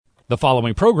The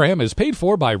following program is paid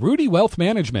for by Rudy Wealth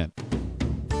Management.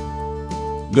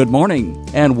 Good morning,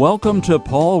 and welcome to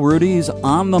Paul Rudy's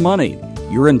On the Money.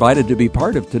 You're invited to be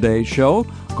part of today's show.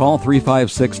 Call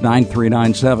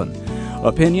 356-9397.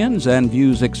 Opinions and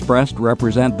views expressed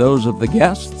represent those of the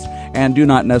guests and do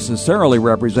not necessarily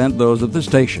represent those of the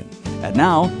station. And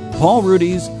now, Paul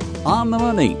Rudy's On the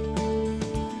Money.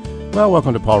 Well,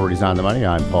 welcome to Paul Rudy's On the Money.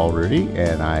 I'm Paul Rudy,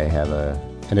 and I have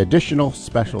an additional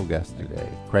special guest today,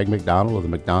 Craig McDonald of the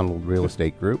McDonald Real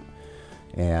Estate Group.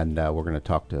 And we're going to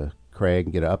talk to Craig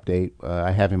and get an update.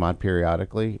 I have him on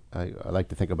periodically. I like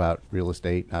to think about real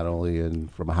estate not only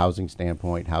from a housing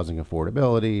standpoint, housing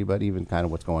affordability, but even kind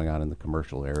of what's going on in the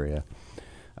commercial area,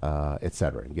 et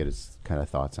cetera, and get his kind of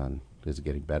thoughts on, is it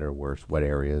getting better or worse? What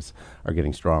areas are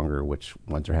getting stronger? Which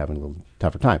ones are having a little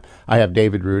tougher time? I have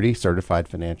David Rudy, certified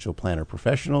financial planner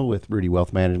professional with Rudy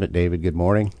Wealth Management. David, good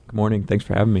morning. Good morning. Thanks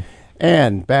for having me.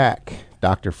 And back,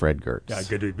 Dr. Fred Gertz. Yeah,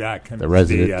 good to be back. The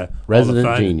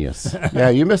resident genius. Yeah,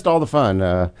 you missed all the fun.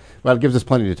 Well, it gives us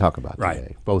plenty to talk about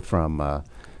today, both from,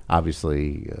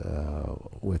 obviously,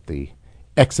 with the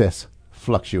excess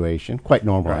fluctuation, quite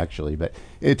normal actually, but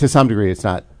to some degree it's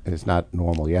not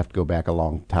normal. You have to go back a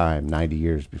long time, 90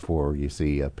 years, before you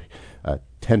see a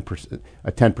 10%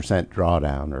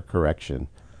 drawdown or correction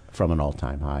from an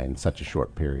all-time high in such a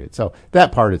short period. So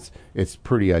that part it's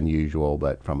pretty unusual,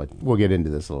 but we'll get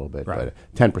into this a little bit. But a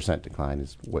 10% decline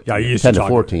is what 10 to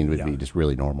 14 would be just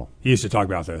really normal. He used to talk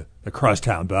about the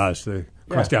crosstown bus. The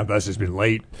crosstown bus has been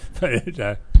late.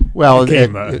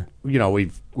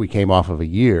 We came off of a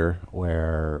year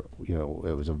where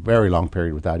it was a very long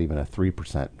period without even a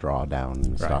 3% drawdown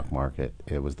in the stock market.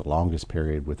 It was the longest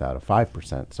period without a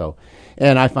 5%. So,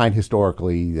 and I find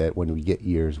historically that when we get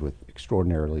years with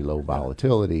extraordinarily low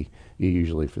volatility, you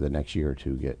usually for the next year or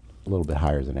two get a little bit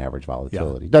higher than average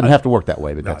volatility. Doesn't have to work that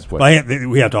way, but that's what.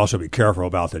 We have to also be careful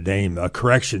about the name. A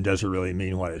correction doesn't really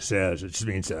mean what it says. It just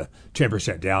means a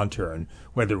 10% downturn.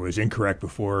 Whether it was incorrect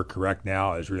before or correct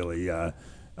now is really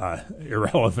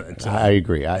irrelevant. I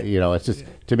agree. It's just,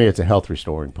 to me, it's a health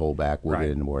restoring pullback. We'll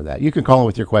get into more of that. You can call in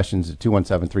with your questions at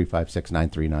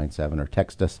 217-356-9397 or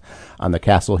text us on the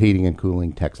Castle Heating and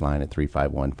Cooling text line at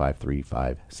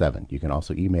 351-5357. You can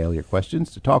also email your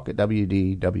questions to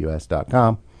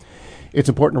talk@wdws.com. It's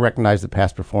important to recognize that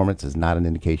past performance is not an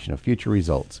indication of future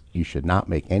results. You should not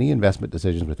make any investment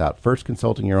decisions without first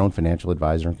consulting your own financial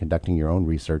advisor and conducting your own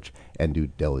research and due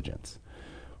diligence.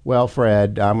 Well,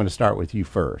 Fred, I'm going to start with you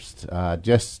first.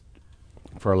 Just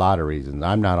for a lot of reasons.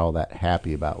 I'm not all that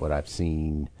happy about what I've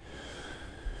seen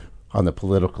on the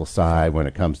political side when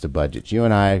it comes to budgets. You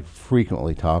and I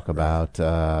frequently talk about,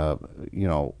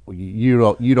 you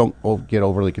don't get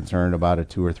overly concerned about a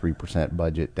 2 or 3%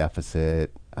 budget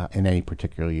deficit in any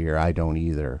particular year. I don't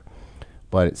either.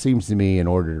 But it seems to me in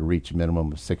order to reach a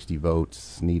minimum of 60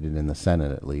 votes needed in the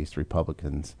Senate, at least,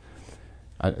 Republicans,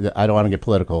 I don't want to get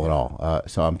political at all,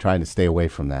 so I'm trying to stay away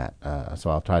from that.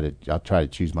 So I'll try to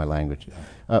choose my language.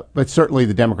 But certainly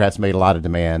the Democrats made a lot of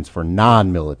demands for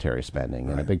non-military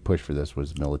spending, and a big push for this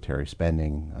was military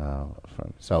spending.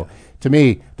 So to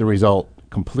me, the result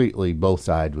completely, both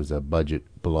sides, was a budget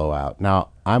blowout. Now,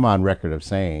 I'm on record of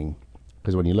saying,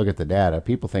 because when you look at the data,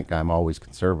 people think I'm always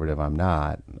conservative. I'm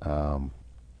not. I'm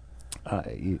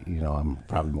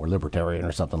probably more libertarian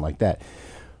or something like that.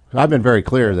 I've been very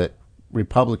clear that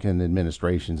Republican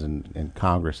administrations and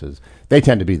Congresses, they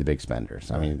tend to be the big spenders.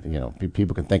 I mean,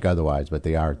 people can think otherwise, but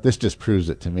they are. This just proves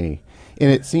it to me. And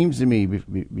it seems to me,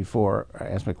 before I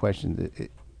ask my question,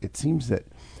 it seems that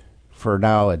for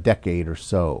now a decade or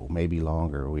so, maybe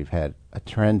longer, we've had a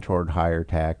trend toward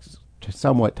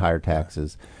somewhat higher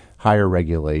taxes, higher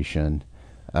regulation.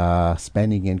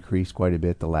 Spending increased quite a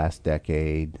bit the last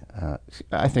decade.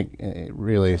 I think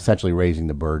really essentially raising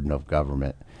the burden of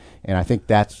government. And I think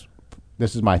this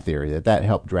is my theory, that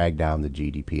helped drag down the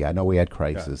GDP. I know we had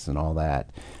crisis and all that,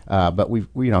 but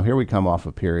here we come off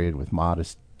a period with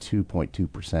modest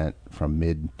 2.2% from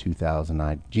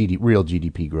mid-2009 real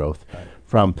GDP growth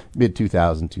from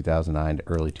mid-2000, 2009 to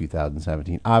early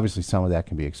 2017. Obviously, some of that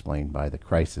can be explained by the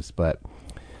crisis, but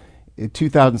in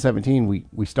 2017,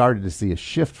 we started to see a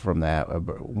shift from that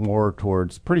more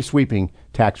towards pretty sweeping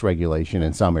tax regulation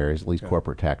in some areas, at least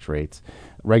corporate tax rates.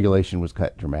 Regulation was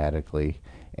cut dramatically,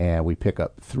 and we pick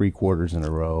up 3 quarters in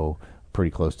a row,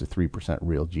 pretty close to 3%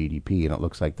 real GDP, and it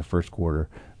looks like the first quarter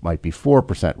might be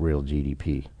 4% real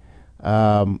GDP.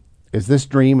 Is this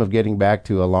dream of getting back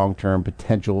to a long-term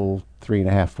potential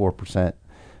 3.5-4%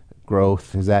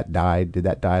 growth, has that died? Did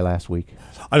that die last week?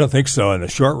 I don't think so. In the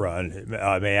short run, it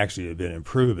may actually have been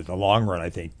improved. In the long run, I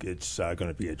think it's going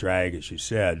to be a drag, as you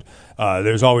said.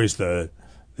 There's always the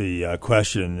the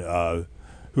question of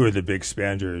who are the big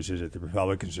spenders? Is it the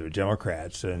Republicans or the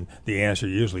Democrats? And the answer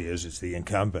usually is it's the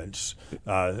incumbents.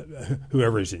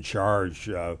 Whoever is in charge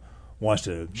wants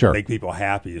to make people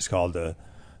happy. It's called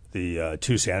the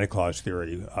two Santa Claus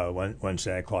theory. One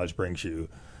Santa Claus brings you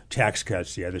tax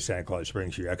cuts, the other Santa Claus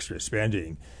brings you extra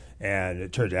spending. And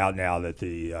it turns out now that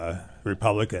the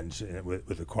Republicans,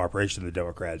 with the cooperation of the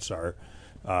Democrats, are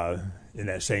in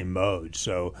that same mode.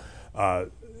 So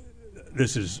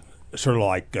this is sort of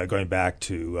like going back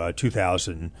to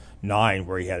 2009,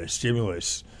 where he had a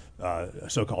stimulus, a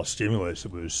so-called stimulus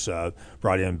that was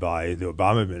brought in by the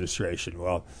Obama administration.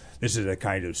 Well, this is a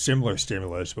kind of similar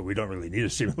stimulus, but we don't really need a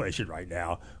stimulation right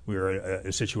now. We're in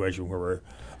a situation where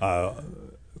we're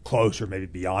close or maybe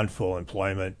beyond full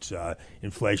employment.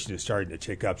 Inflation is starting to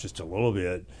tick up just a little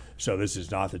bit, so this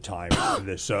is not the time for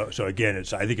this. So again,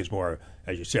 I think it's more,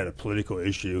 as you said, a political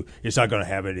issue. It's not going to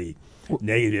have any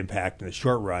negative impact in the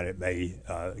short run. It may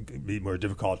be more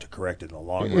difficult to correct in the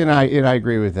long run. And I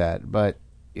agree with that. But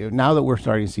now that we're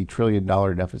starting to see $1 trillion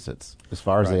deficits, as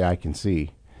far as the eye can see,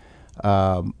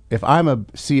 if I'm a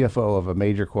CFO of a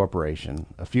major corporation,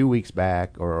 a few weeks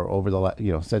back or over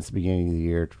the since the beginning of the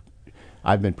year,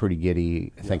 I've been pretty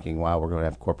giddy thinking, wow, we're going to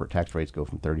have corporate tax rates go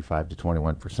from 35 to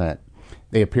 21%.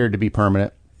 They appeared to be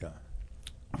permanent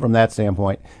from that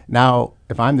standpoint. Now,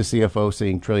 if I'm the CFO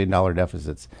seeing $1 trillion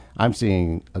deficits, I'm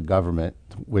seeing a government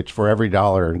which for every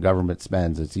dollar government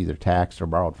spends, it's either taxed or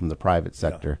borrowed from the private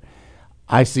sector.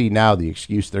 I see now the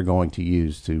excuse they're going to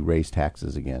use to raise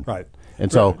taxes again. Right.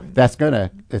 And so it's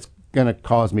gonna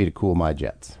cause me to cool my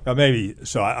jets. Maybe.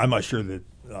 So I'm not sure that,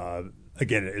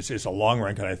 again, it's a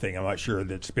long-run kind of thing. I'm not sure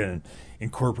that's been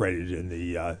incorporated in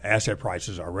the asset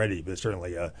prices already, but it's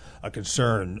certainly a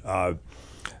concern.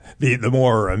 The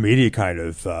more immediate kind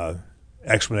of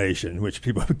explanation, which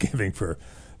people have been giving for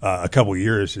a couple of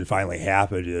years and finally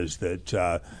happened, is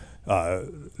that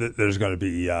there's going to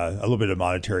be a little bit of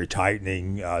monetary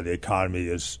tightening. The economy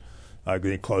is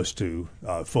getting close to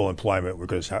full employment. We're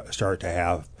going to start to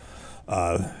have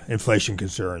inflation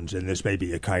concerns, and this may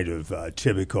be a kind of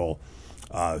typical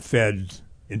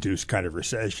Fed-induced kind of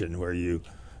recession where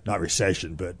not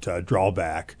recession, but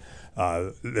drawback.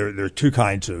 There are two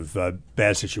kinds of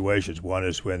bad situations. One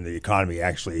is when the economy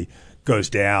actually goes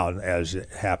down, as it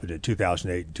happened in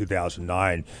 2008 and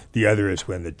 2009. The other is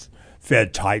when the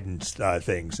Fed tightens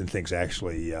things and things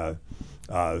actually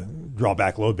draw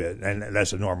back a little bit, and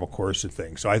that's a normal course of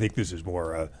things. So I think this is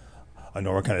more a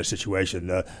normal kind of situation.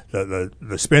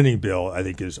 The spending bill, I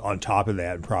think, is on top of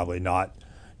that and probably not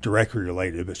directly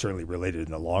related, but certainly related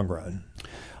in the long run.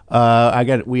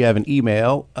 We have an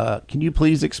email. Can you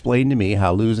please explain to me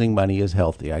how losing money is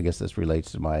healthy? I guess this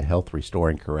relates to my health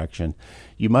restoring correction.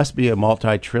 You must be a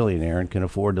multi-trillionaire and can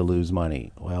afford to lose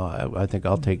money. Well, I think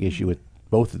I'll take issue with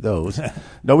both of those.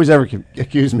 Nobody's ever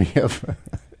accused me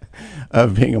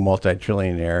of being a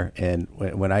multi-trillionaire. And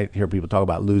when I hear people talk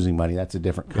about losing money, that's a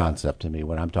different concept to me.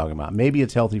 What I'm talking about, maybe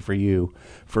it's healthy for you.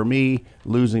 For me,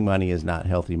 losing money is not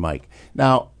healthy, Mike.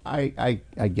 Now, I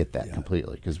get that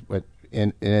completely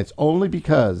and it's only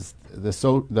because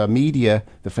the media,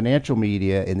 the financial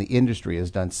media, and the industry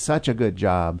has done such a good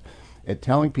job at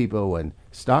telling people when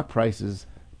stock prices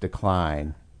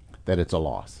decline that it's a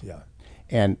loss. Yeah.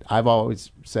 And I've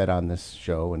always said on this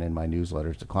show and in my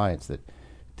newsletters to clients that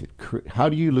how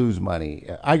do you lose money?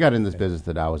 I got in this business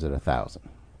that I was at 1,000,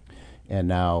 and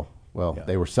now,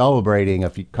 they were celebrating a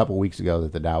couple weeks ago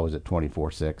that the Dow was at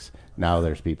 24.6. Now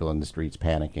there's people in the streets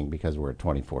panicking because we're at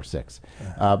 24.6.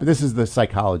 But this is the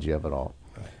psychology of it all.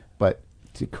 Right. But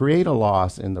to create a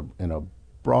loss in a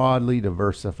broadly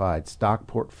diversified stock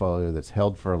portfolio that's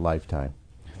held for a lifetime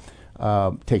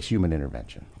takes human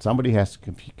intervention. Somebody has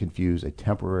to confuse a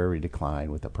temporary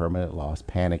decline with a permanent loss,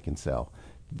 panic, and sell.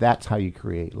 That's how you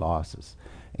create losses.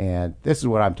 And this is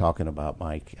what I'm talking about,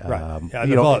 Mike. Right.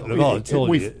 The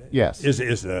volatility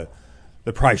is the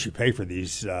price you pay for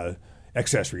these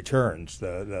excess returns.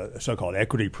 The so-called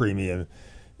equity premium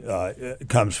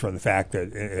comes from the fact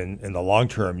that in the long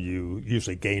term you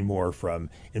usually gain more from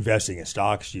investing in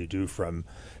stocks than you do from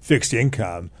fixed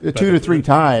income. 2 to 3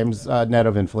 times net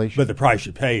of inflation. But the price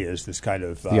you pay is this kind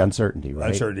of the uncertainty, right?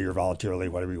 Uncertainty or volatility,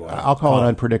 whatever you want. I'll call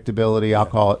it unpredictability. I'll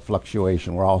call it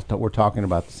fluctuation. We're talking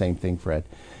about the same thing, Fred.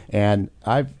 And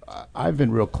I've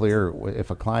been real clear. If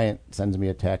a client sends me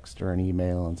a text or an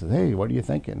email and says, "Hey, what are you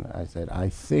thinking?" I said, "I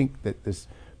think that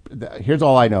here's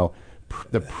all I know.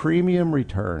 The premium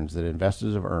returns that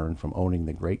investors have earned from owning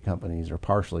the great companies or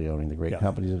partially owning the great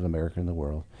companies of America and the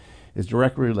world is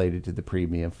directly related to the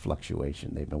premium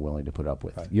fluctuation they've been willing to put up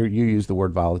with." Right. You use the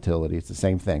word volatility. It's the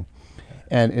same thing,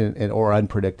 and or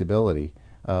unpredictability.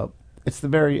 It's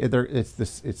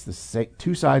the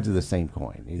two sides of the same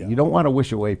coin. Yeah. You don't want to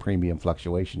wish away premium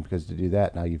fluctuation, because to do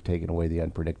that, now you've taken away the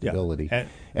unpredictability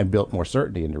and built more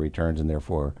certainty into returns, and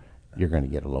therefore you're going to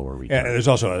get a lower return. And there's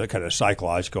also a kind of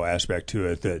psychological aspect to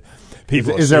it that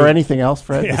people Is there anything else,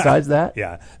 Fred, besides that?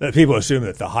 Yeah, that people assume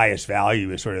that the highest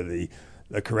value is sort of the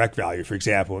correct value. For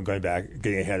example, and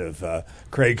getting ahead of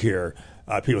Craig here,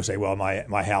 people say, well,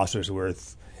 my house was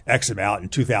worth X amount in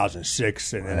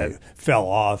 2006, and then it fell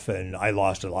off, and I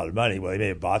lost a lot of money. Well, they may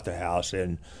have bought the house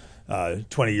in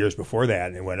 20 years before that,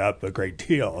 and it went up a great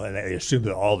deal, and they assume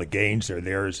that all the gains are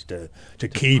theirs to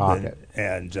keep,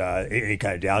 and any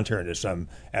kind of downturn is some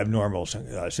abnormal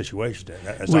situation.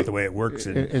 And that's not the way it works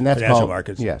in financial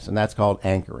markets. Yes, and that's called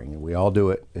anchoring, and we all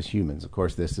do it as humans. Of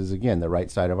course, this is, again, the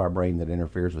right side of our brain that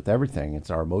interferes with everything.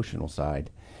 It's our emotional side,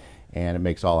 and it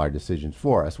makes all our decisions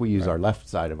for us. We use our left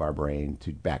side of our brain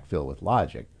to backfill with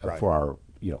logic for our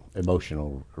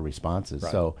emotional responses.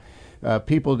 Right. So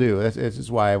people do. This is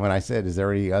why when I said, is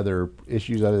there any other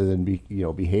issues other than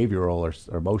behavioral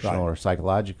or emotional or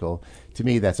psychological? To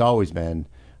me, that's always been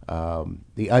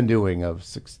the undoing of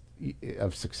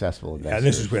successful investors. And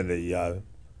this is when the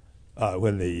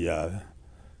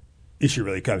issue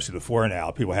really comes to the fore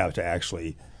now. People have to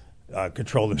actually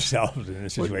control themselves in a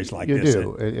situation like this. You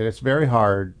do. It's very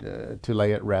hard to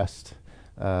lay at rest,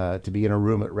 to be in a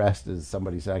room at rest, as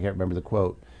somebody said. I can't remember the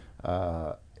quote.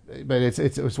 But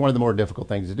it's one of the more difficult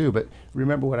things to do. But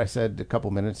remember what I said a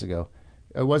couple minutes ago.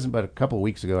 It wasn't but a couple of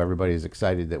weeks ago everybody is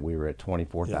excited that we were at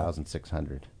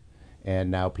 24,600. And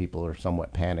now people are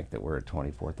somewhat panicked that we're at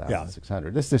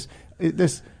 24,600.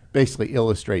 This basically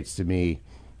illustrates to me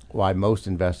why most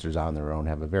investors on their own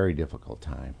have a very difficult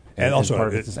time. And also, part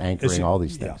of it's anchoring all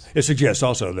these things. It suggests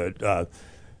also that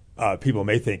people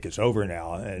may think it's over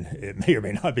now, and it may or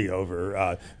may not be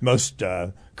over. Most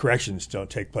corrections don't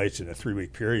take place in a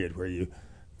 3-week period where you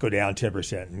go down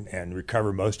 10% and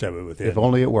recover most of it within. If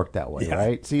only it worked that way,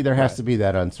 right? See, there has to be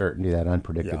that uncertainty, that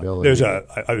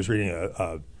unpredictability. I was reading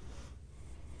a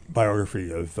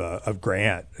biography of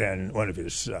Grant, and one of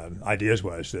his ideas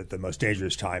was that the most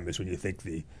dangerous time is when you think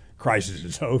the crisis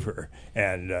is over,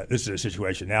 and this is a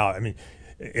situation now. I mean,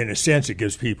 in a sense, it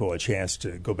gives people a chance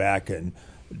to go back and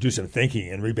do some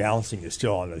thinking, and rebalancing is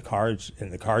still on the cards.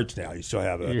 In the cards now, you still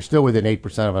have you're still within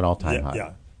 8% of an all-time high.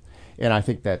 Yeah, and I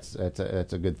think that's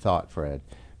a good thought, Fred.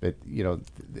 But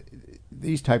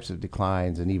these types of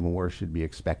declines and even worse should be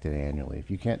expected annually.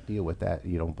 If you can't deal with that,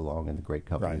 you don't belong in the great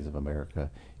companies of America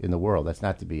in the world. That's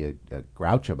not to be a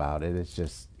grouch about it. It's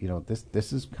just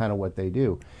this is kind of what they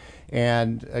do.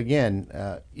 And again,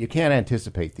 you can't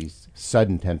anticipate these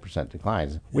sudden 10%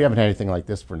 declines. We haven't had anything like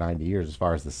this for 90 years as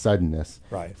far as the suddenness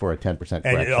for a 10%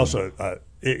 correction. And also,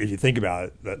 if you think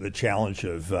about it, the challenge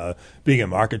of being a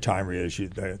market timer is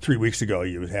 3 weeks ago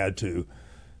you had to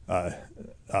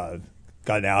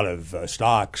gotten out of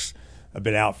stocks. I've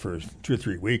been out for 2 or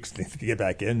 3 weeks to get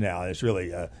back in now, and it's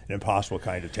really an impossible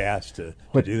kind of task to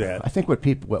do that. I think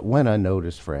what went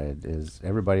unnoticed, Fred, is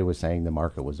everybody was saying the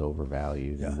market was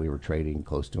overvalued and we were trading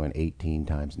close to an 18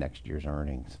 times next year's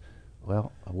earnings.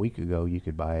 Well, a week ago you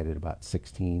could buy it at about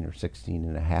 16 or 16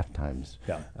 and a half times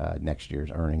next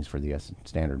year's earnings for the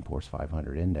Standard & Poor's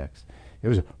 500 index. It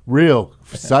was a real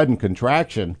sudden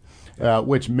contraction,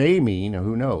 which may mean,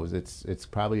 who knows, it's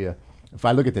probably if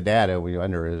I look at the data, are we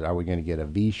going to get a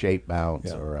V-shaped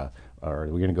bounce or are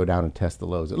we going to go down and test the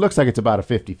lows? It looks like it's about a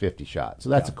 50-50 shot. So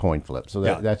that's a coin flip. So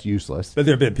that's useless. But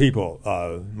there have been people,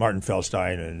 Martin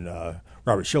Feldstein and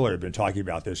Robert Shiller have been talking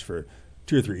about this for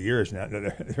 2 or 3 years now.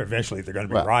 Eventually they're going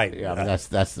to be right. Yeah, I mean,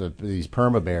 that's these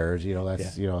perma bears,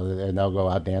 and they'll go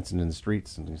out dancing in the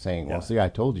streets and saying, well, see, I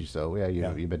told you so. Yeah,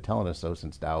 you've been telling us so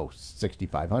since Dow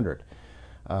 6,500.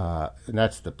 And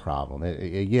that's the problem.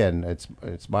 Again,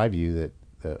 it's my view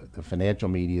that the financial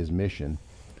media's mission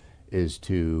is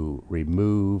to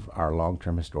remove our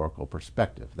long-term historical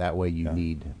perspective. That way you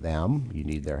need them, you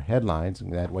need their headlines,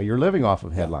 and that way you're living off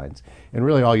of headlines. And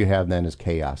really all you have then is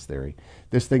chaos theory.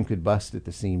 This thing could bust at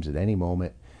the seams at any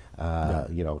moment.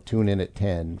 Tune in at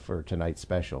 10 for tonight's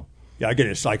special. Yeah, I get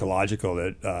it's psychological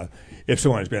that if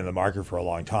someone has been in the market for a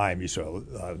long time, you sort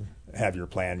of have your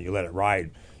plan, you let it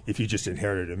ride. If you just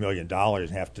inherited $1 million and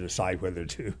have to decide whether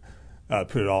to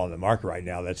put it all in the market right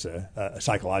now, that's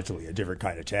psychologically a different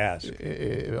kind of task.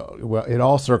 It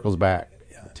all circles back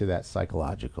to that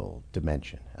psychological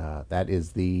dimension. That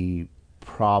is the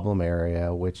problem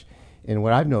area, and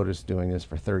what I've noticed doing this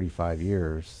for 35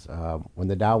 years, when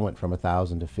the Dow went from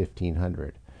 1,000 to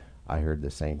 1,500, I heard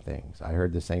the same things. I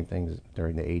heard the same things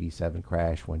during the 87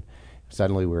 crash when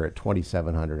suddenly we were at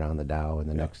 2,700 on the Dow,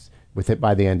 and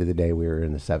by the end of the day we were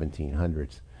in the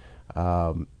 1,700s.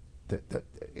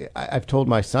 I've told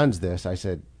my sons this. I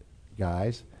said,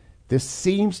 guys, this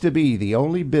seems to be the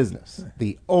only business,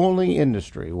 the only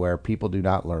industry where people do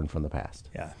not learn from the past.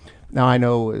 Yeah. Now I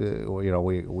know,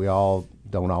 we all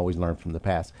don't always learn from the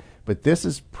past, but this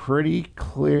is pretty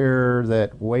clear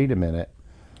that, wait a minute,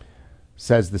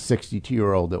 says the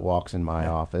 62-year-old that walks in my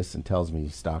office and tells me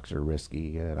stocks are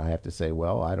risky, and I have to say,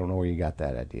 well, I don't know where you got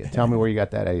that idea. Tell me where you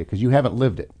got that idea, because you haven't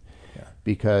lived it. Yeah.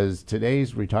 Because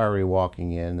today's retiree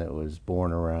walking in that was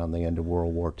born around the end of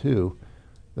World War II,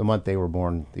 the month they were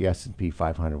born, the S&P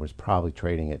 500 was probably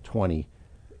trading at 20,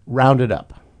 rounded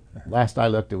up. Last I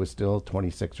looked, it was still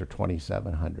 26 or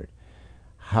 2,700.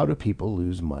 How do people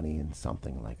lose money in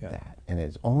something like that? And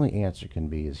its only answer can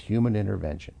be is human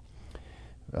intervention.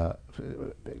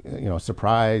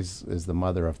 Surprise is the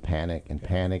mother of panic, and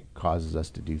panic causes us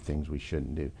to do things we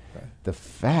shouldn't do. Right. The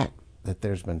fact that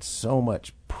there's been so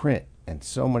much print and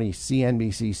so many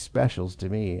CNBC specials to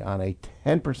me on a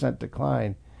 10%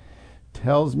 decline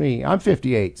tells me, I'm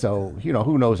 58, so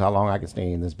who knows how long I can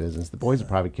stay in this business. The boys will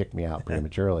probably kick me out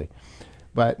prematurely.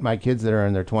 But my kids that are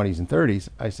in their 20s and 30s,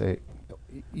 I say,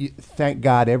 thank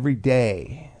God every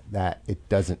day that it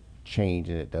doesn't change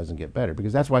and it doesn't get better,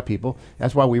 because that's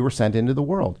why we were sent into the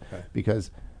world. Okay.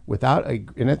 Because without and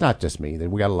it's not just me,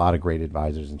 we got a lot of great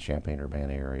advisors in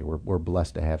Champaign-Urbana area. We're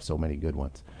blessed to have so many good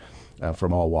ones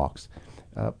from all walks.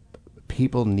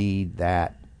 People need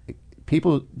that.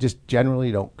 People just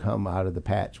generally don't come out of the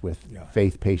patch with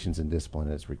faith, patience, and discipline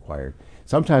as required.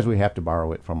 Sometimes we have to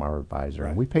borrow it from our advisor,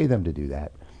 and we pay them to do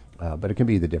that. But it can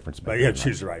be the difference. But you have to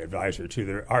choose the right advisor, too.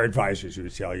 There are advisors who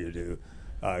would tell you to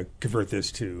convert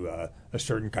this to a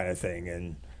certain kind of thing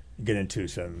and get into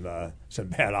some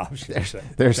bad options.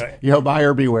 There's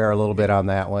buyer beware a little bit on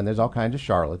that one. There's all kinds of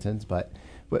charlatans, but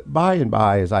by and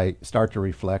by, as I start to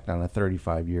reflect on a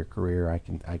 35-year career,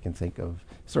 I can think of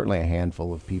certainly a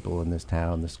handful of people in this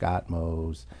town, the Scott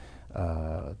Moes.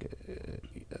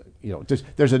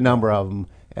 There's a number of them.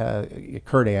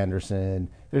 Kurt Anderson.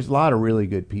 There's a lot of really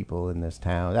good people in this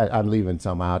town. I'm leaving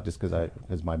some out just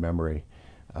because my memory.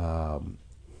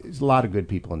 There's a lot of good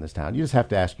people in this town. You just have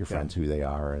to ask your friends who they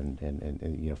are, and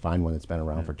find one that's been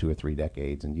around for 2 or 3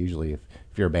 decades. And usually, if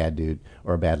you're a bad dude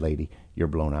or a bad lady, you're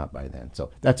blown out by then.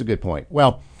 So that's a good point.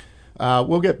 Well,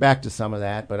 we'll get back to some of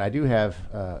that, but I do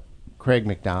have Craig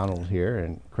McDonald here,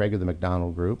 and Craig of the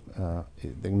McDonald Group.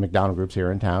 The McDonald Group's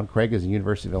here in town. Craig is a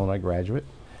University of Illinois graduate.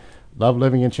 Love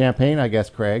living in Champaign, I guess,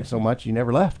 Craig, so much you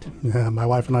never left. Yeah, my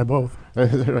wife and I both.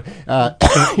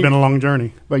 It's been a long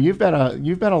journey. But you've been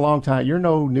a long time. You're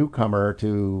no newcomer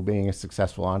to being a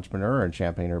successful entrepreneur in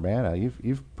Champaign-Urbana.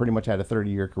 You've pretty much had a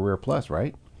 30-year career plus,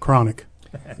 right? Chronic.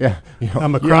 Yeah,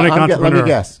 I'm a chronic entrepreneur. Let me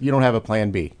guess. You don't have a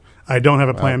plan B. I don't have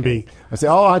a plan B. I say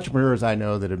all entrepreneurs I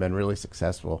know that have been really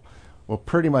successful will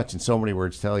pretty much in so many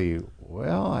words tell you,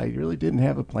 well, I really didn't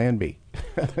have a plan B.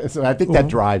 So I think that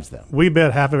drives them. We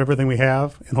bet half of everything we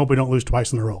have and hope we don't lose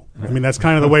twice in a row. I mean, that's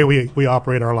kind of the way we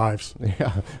operate our lives.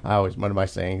 Yeah, one of my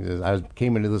sayings is I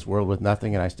came into this world with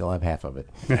nothing and I still have half of it.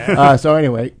 So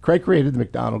anyway, Craig created the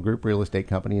McDonald Group Real Estate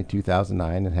Company in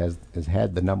 2009 and has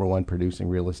had the number one producing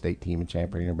real estate team in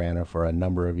Champaign-Urbana for a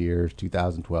number of years,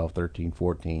 2012, 13,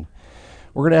 14.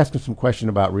 We're going to ask them some questions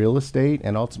about real estate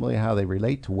and ultimately how they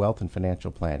relate to wealth and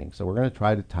financial planning. So we're going to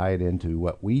try to tie it into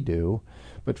what we do.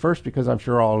 But first, because I'm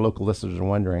sure all local listeners are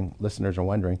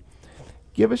wondering,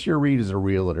 give us your read as a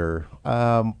realtor.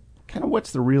 Kind of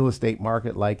what's the real estate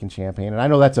market like in Champaign? And I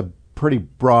know that's a pretty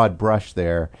broad brush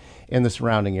there in the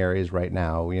surrounding areas right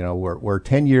now. We're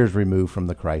 10 years removed from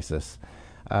the crisis.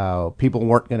 People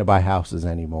weren't going to buy houses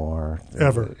anymore.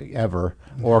 Ever,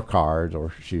 or cars or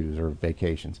shoes or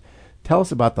vacations. Tell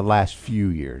us about the last few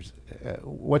years.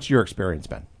 What's your experience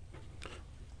been?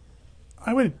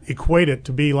 I would equate it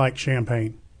to be like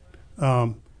Champaign.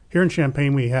 Here in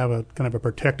Champaign, we have a kind of a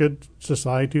protected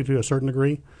society to a certain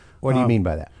degree. What do you mean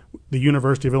by that? The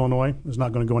University of Illinois is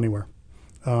not going to go anywhere.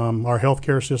 Our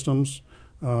healthcare systems,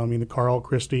 the Carl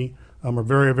Christie, are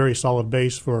very, very solid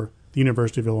base for the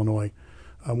University of Illinois.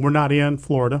 We're not in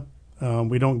Florida.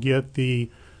 We don't get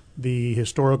the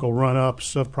historical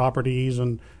run-ups of properties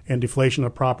and deflation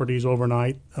of properties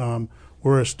overnight.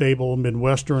 We're a stable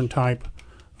Midwestern-type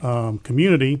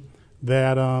community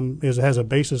that has a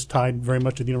basis tied very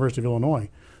much to the University of Illinois.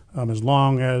 As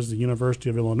long as the University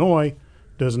of Illinois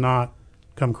does not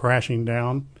come crashing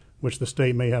down, which the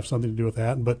state may have something to do with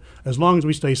that, but as long as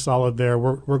we stay solid there,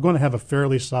 we're going to have a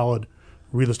fairly solid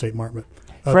real estate market.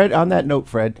 Fred, on that note,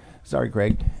 sorry,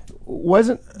 Greg,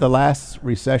 wasn't the last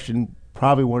recession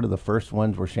probably one of the first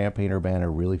ones where Champaign-Urbana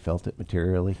really felt it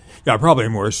materially. Yeah, probably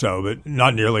more so, but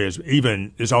not nearly as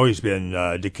even. It's always been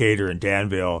Decatur and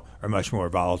Danville are much more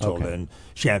volatile than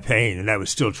Champaign, and that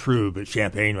was still true. But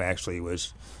Champaign actually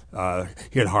was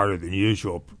hit harder than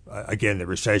usual. Again, the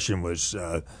recession was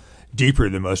deeper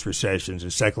than most recessions,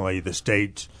 and secondly, the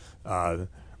state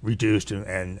reduced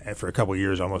and for a couple of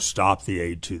years almost stopped the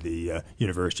aid to the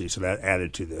university, so that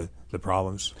added to the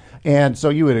problems. And so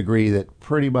you would agree that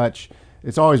pretty much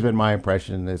it's always been my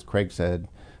impression, as Craig said,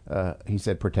 he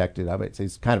said protected. I mean,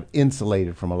 he's kind of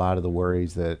insulated from a lot of the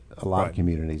worries that a lot of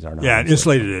communities are not. Yeah, and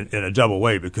insulated in a double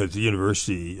way because the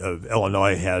University of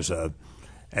Illinois has a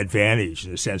advantage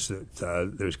in the sense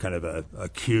that there's kind of a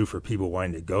queue for people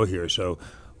wanting to go here. So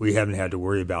we haven't had to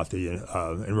worry about the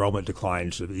enrollment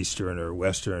declines of Eastern or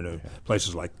Western or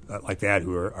places like that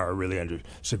who are really under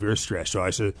severe stress. So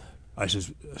I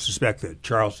suspect that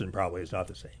Charleston probably is not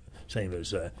the same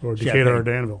as or Decatur or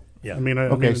Danville. Yeah. I mean,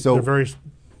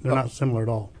 they're not similar at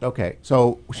all. Okay,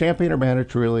 so Champaign-Urbana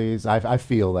truly is. I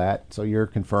feel that. So you're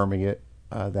confirming it.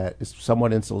 That is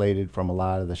somewhat insulated from a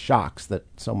lot of the shocks that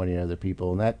so many other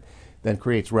people, and that then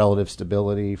creates relative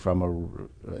stability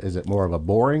is it more of a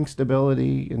boring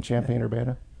stability in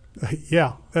Champaign-Urbana?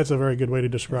 Yeah, that's a very good way to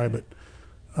describe it.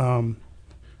 From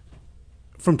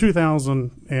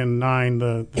 2009,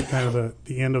 the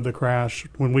end of the crash,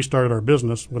 when we started our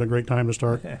business, what a great time to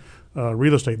start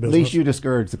real estate business. At least you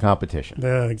discouraged the competition.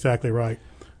 Yeah, exactly right.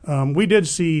 We did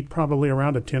see probably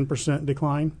around a 10%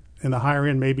 decline in the higher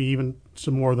end, maybe even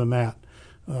some more than that.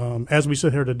 As we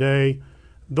sit here today,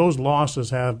 those losses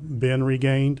have been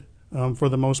regained for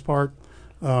the most part.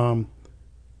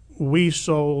 We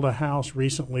sold a house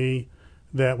recently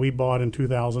that we bought in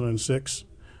 2006,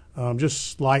 just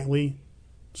slightly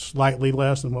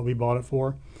less than what we bought it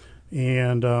for.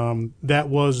 And that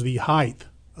was the height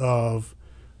of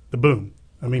the boom.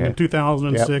 I mean, in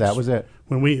 2006, yep, that was it.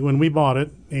 When we bought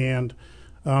it, and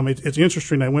it's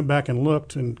interesting. I went back and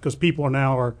looked, and because people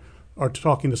are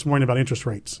talking this morning about interest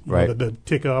rates, right? The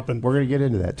tick up, and we're going to get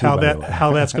into that too.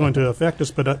 How that's going to affect us.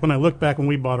 But when I look back when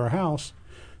we bought our house,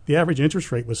 the average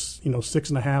interest rate was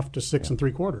 6.5 to 6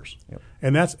 3/4,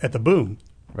 and that's at the boom,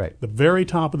 right? The very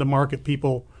top of the market.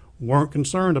 People weren't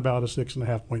concerned about a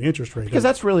 6.5 point interest rate because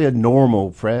that's really a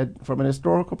normal, Fred, from an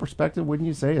historical perspective. Wouldn't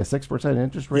you say a 6%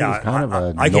 interest rate is kind of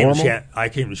a normal? I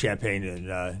came to Champaign in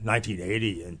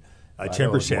 1980 and.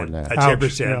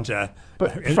 10%.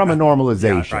 But from a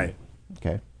normalization. Yeah, right.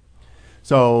 Okay.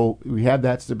 So we have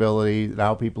that stability.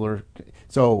 Now people are.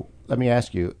 So let me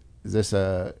ask you: is this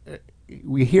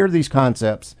we hear these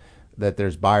concepts that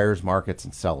there's buyers markets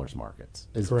and sellers markets.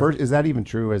 Is that even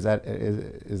true? Is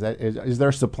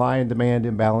there supply and demand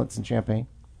imbalance in Champaign?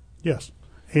 Yes,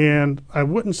 and I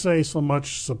wouldn't say so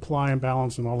much supply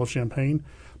imbalance in all of Champaign.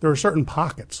 There are certain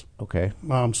pockets,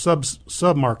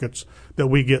 sub markets that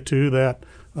we get to that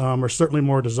are certainly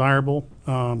more desirable,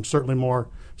 certainly more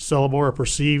sellable or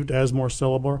perceived as more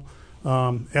sellable.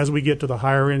 As we get to the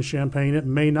higher end Champaign, it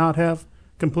may not have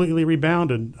completely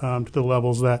rebounded to the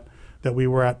levels that we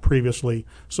were at previously.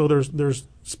 So there's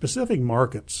specific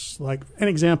markets. Like an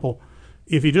example,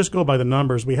 if you just go by the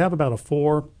numbers, we have about a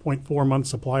 4.4 month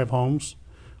supply of homes.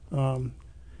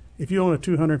 If you own a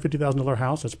 $250,000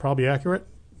 house, that's probably accurate.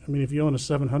 I mean, if you own a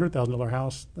 $700,000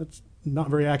 house, that's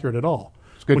not very accurate at all.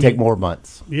 It's going to take more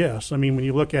months. Yes. I mean, when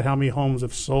you look at how many homes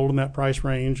have sold in that price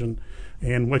range and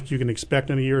what you can expect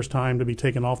in a year's time to be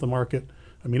taken off the market,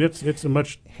 I mean, it's a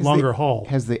much longer haul.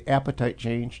 Has the appetite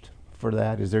changed for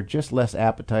that? Is there just less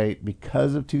appetite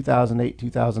because of 2008,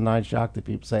 2009 shock that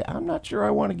people say, I'm not sure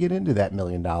I want to get into that $1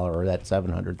 million or that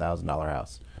 $700,000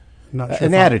 house? Not sure.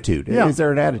 An attitude. Yeah. Is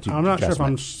there an attitude? I'm not sure if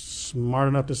I'm smart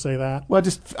enough to say that. Well, I'm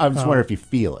just wondering if you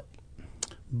feel it.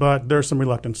 But there's some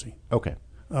reluctancy. Okay.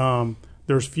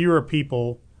 There's fewer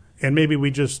people, and maybe we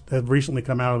just have recently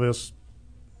come out of this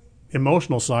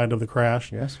emotional side of the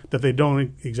crash, yes, that they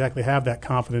don't exactly have that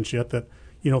confidence yet that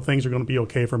things are going to be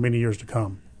okay for many years to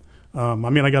come. I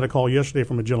mean, I got a call yesterday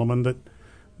from a gentleman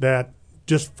that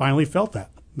just finally felt that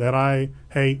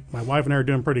hey, my wife and I are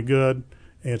doing pretty good,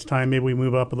 and it's time maybe we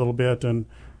move up a little bit, and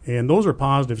those are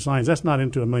positive signs. That's not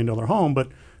into $1 million home, but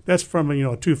that's from a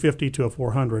 250 to a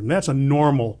 400, and that's a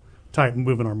normal type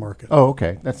move in our market. Oh,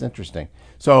 okay, that's interesting.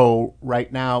 So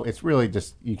right now, it's really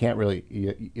just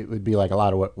it would be like a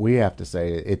lot of what we have to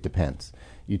say. It depends.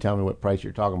 You tell me what price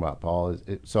you're talking about, Paul.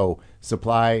 So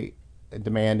supply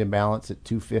demand imbalance at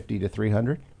 250 to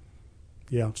 300.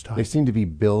 Yeah, it's tight. They seem to be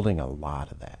building a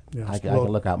lot of that. Yeah, I can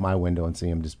look out my window and see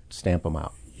them just stamp them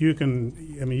out. You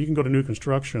can go to new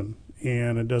construction,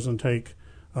 and it doesn't take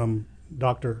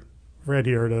Dr. Fred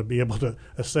here to be able to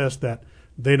assess that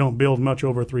they don't build much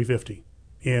over 350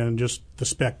 in just the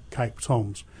spec type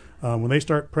homes. When they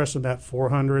start pressing that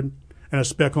 400, and a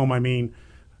spec home, I mean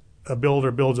a builder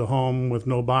builds a home with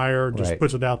no buyer, just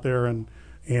puts it out there, and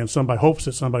somebody hopes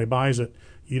that somebody buys it.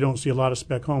 You don't see a lot of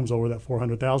spec homes over that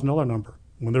 $400,000 number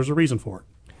when there's a reason for it.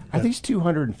 Are these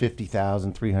 $250,000,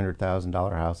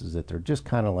 $300,000 houses that they're just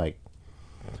kind of like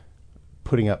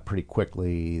putting up pretty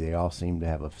quickly? They all seem to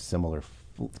have a similar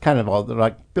kind of all, they're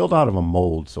like built out of a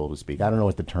mold, so to speak. I don't know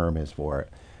what the term is for it.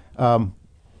 Are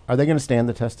they going to stand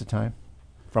the test of time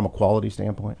from a quality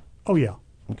standpoint? Oh, yeah.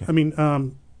 Okay. I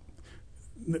mean,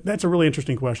 that's a really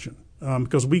interesting question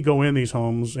because we go in these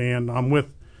homes, and I'm with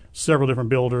several different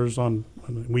builders on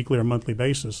a weekly or monthly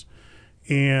basis.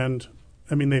 And,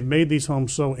 I mean, they've made these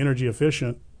homes so energy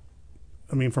efficient.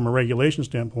 I mean, from a regulation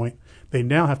standpoint, they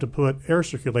now have to put air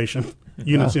circulation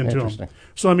units into them.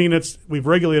 So, I mean, we've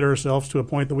regulated ourselves to a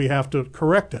point that we have to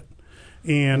correct it.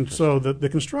 And so the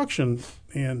construction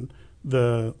and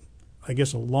the, I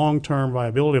guess, a long-term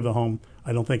viability of the home,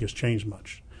 I don't think has changed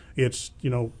much. It's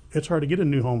hard to get a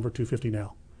new home for $250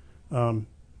 now.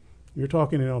 You're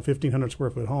talking, 1,500 square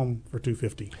foot home for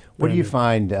 $250. What do you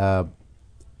find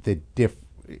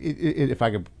if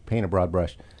I could paint a broad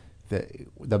brush,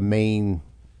 the main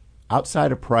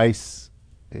outside of price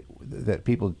that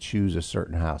people choose a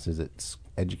certain house? Is it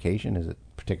education? Is it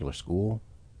particular school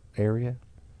area?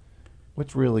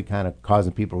 What's really kind of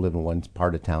causing people to live in one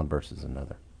part of town versus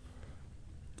another?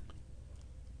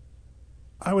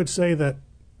 I would say that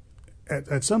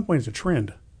at some point it's a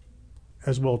trend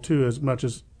as well, too, as much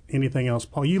as anything else.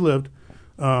 Paul, you lived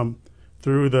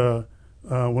through the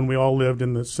when we all lived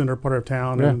in the center part of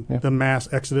town the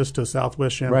mass exodus to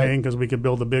Southwest Champaign because we could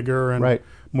build the bigger and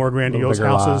more grandiose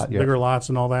houses, bigger lots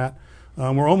and all that.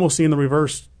 We're almost seeing the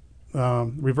reverse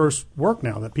work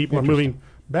now, that people are moving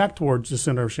back towards the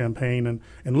center of Champaign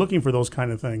and looking for those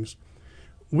kind of things.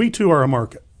 We, too, are a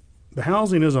market. The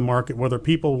housing is a market, whether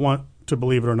people want to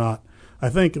believe it or not. I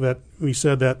think that we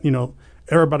said that,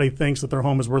 everybody thinks that their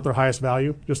home is worth their highest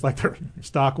value, just like their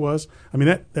stock was. I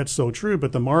mean, that's so true,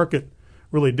 but the market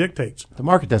really dictates. The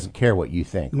market doesn't care what you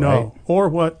think, right? Or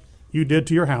what you did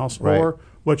to your house or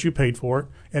what you paid for it.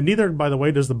 And neither, by the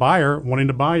way, does the buyer wanting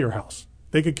to buy your house.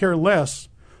 They could care less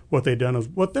what they've done.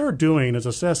 What they're doing is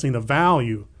assessing the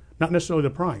value, not necessarily the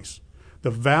price.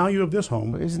 The value of this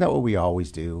home. Isn't that what we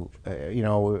always do?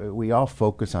 We all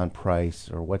focus on price,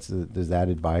 or does that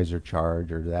advisor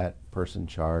charge or that person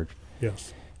charge?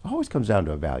 Yes. It always comes down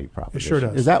to a value proposition. It sure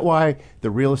does. Is that why the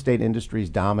real estate industry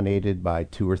is dominated by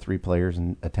 2 or 3 players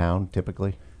in a town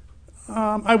typically?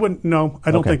 I wouldn't. No, I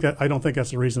don't think that. I don't think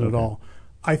that's the reason at all.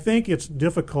 I think it's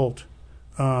difficult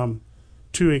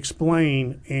to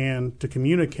explain and to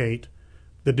communicate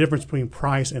the difference between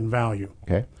price and value.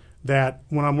 Okay. That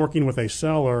when I'm working with a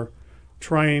seller,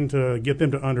 trying to get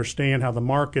them to understand how the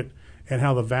market and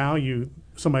how the value,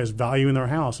 somebody's valuing their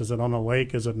house. Is it on a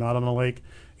lake? Is it not on a lake?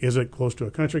 Is it close to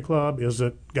a country club? Is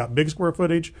it got big square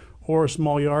footage or a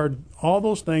small yard? All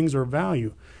those things are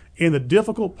value. And the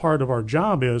difficult part of our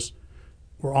job is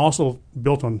we're also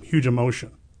built on huge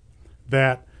emotion.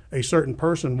 That a certain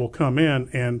person will come in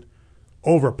and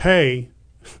overpay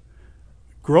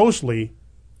grossly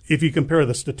if you compare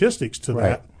the statistics to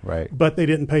that. Right. But they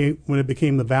didn't pay when it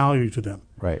became the value to them.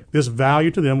 Right. This value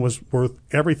to them was worth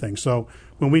everything. So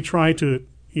when we try to,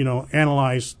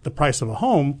 analyze the price of a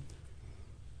home,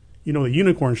 the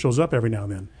unicorn shows up every now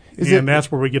and then. And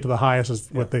that's where we get to the highest is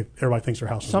what everybody thinks their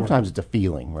house is worth. Sometimes it's a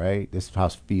feeling, right? This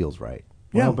house feels right.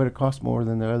 Yeah. Well, but it costs more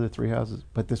than the other 3 houses,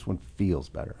 but this one feels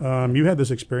better. You had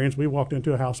this experience. We walked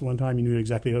into a house one time. You knew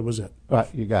exactly what was it. Right,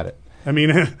 you got it. I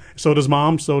mean, so does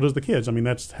mom, so does the kids. I mean,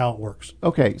 that's how it works.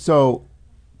 Okay, so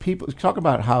people talk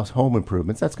about home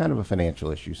improvements. That's kind of a financial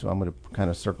issue, so I'm going to kind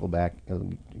of circle back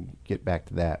and get back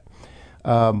to that.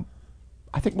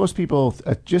 I think most people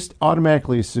just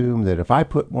automatically assume that if I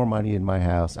put more money in my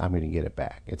house, I'm going to get it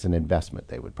back. It's an investment,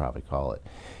 they would probably call it.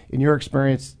 In your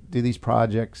experience, do these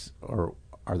projects, or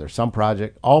are there some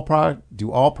projects,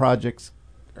 do all projects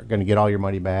are going to get all your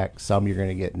money back? Some you're going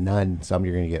to get none, some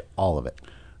you're going to get all of it?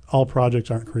 All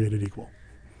projects aren't created equal.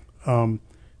 From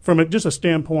just a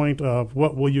standpoint of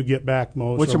what will you get back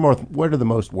most? What are the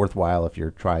most worthwhile if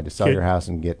you're trying to sell your house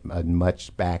and get as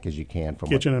much back as you can from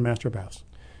kitchen and master baths?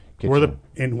 Kitchen.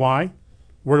 And why?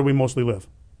 Where do we mostly live?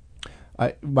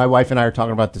 My wife and I are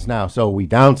talking about this now. So we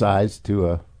downsized to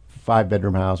a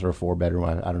 5-bedroom house or a 4-bedroom.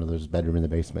 I don't know. There's a bedroom in the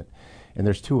basement, and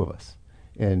there's 2 of us,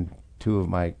 and 2 of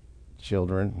my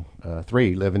children,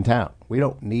 3 live in town. We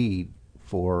don't need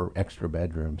 4 extra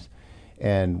bedrooms.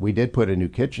 And we did put a new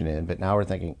kitchen in, but now we're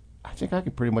thinking, I think I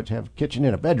could pretty much have a kitchen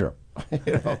in a bedroom.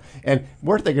 And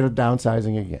we're thinking of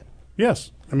downsizing again.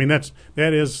 Yes, I mean that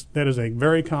is a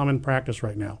very common practice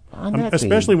right now, On that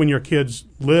especially theme. when your kids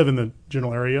live in the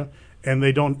general area and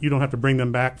you don't have to bring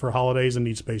them back for holidays and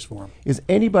need space for them. Is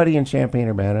anybody in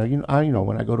Champaign-Urbana,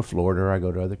 when I go to Florida or I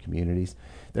go to other communities,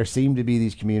 there seem to be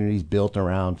these communities built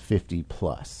around 50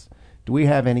 plus. Do we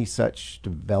have any such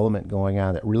development going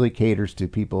on that really caters to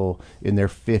people in their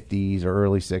 50s or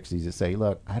early 60s that say,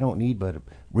 look, I don't need but a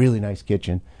really nice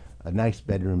kitchen, a nice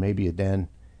bedroom, maybe a den,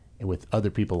 and with other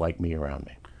people like me around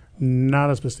me? Not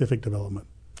a specific development.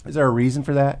 Is there a reason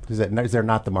for that? Is there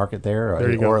not the market there,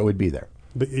 There you go. or it would be there?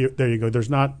 There you go. There's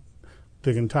not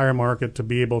the entire market to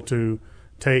be able to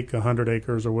take 100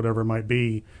 acres or whatever it might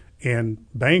be and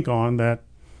bank on that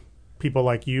people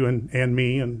like you and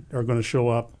me are going to show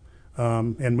up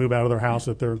and move out of their house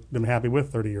that they're happy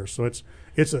with 30 years. So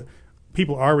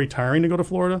people are retiring to go to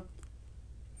Florida.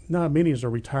 Not many are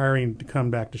retiring to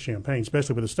come back to Champaign,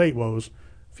 especially with the state woes,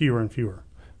 fewer and fewer.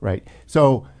 Right.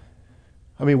 So,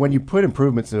 I mean, when you put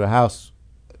improvements to a house,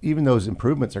 even those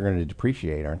improvements are going to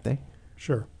depreciate, aren't they?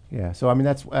 Sure. Yeah. So, I mean,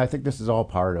 I think this is all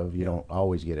part of, you don't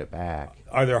always get it back.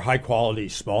 Are there high-quality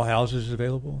small houses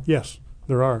available? Yes,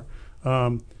 there are.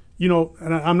 And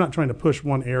I'm not trying to push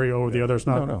one area over the other. It's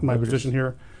not my position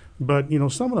here. But,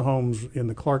 some of the homes in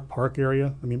the Clark Park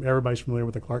area, I mean, everybody's familiar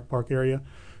with the Clark Park area.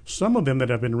 Some of them that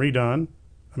have been redone,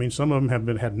 I mean, some of them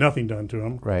have had nothing done to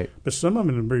them. Right. But some of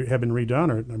them have been redone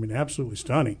are, absolutely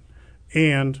stunning.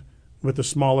 And with the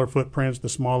smaller footprints, the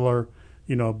smaller,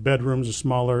 bedrooms, the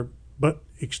smaller, but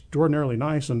extraordinarily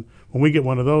nice. And when we get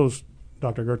one of those,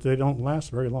 Dr. Gertz, they don't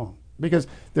last very long. Because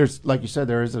there's, like you said,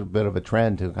 there is a bit of a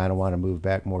trend to kind of want to move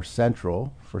back more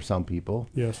central for some people.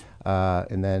 Yes.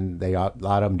 And then a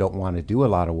lot of them don't want to do a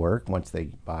lot of work once they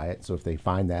buy it. So if they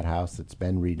find that house that's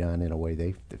been redone in a way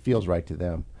that feels right to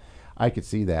them, I could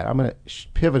see that. I'm going to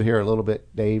pivot here a little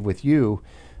bit, Dave, with you.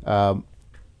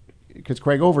 Because,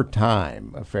 Craig, over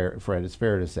time, Fred, it's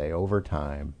fair to say, over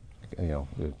time,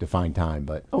 define time,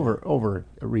 but over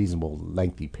a reasonable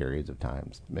lengthy periods of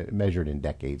times, measured in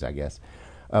decades, I guess,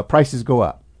 prices go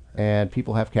up, and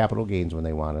people have capital gains when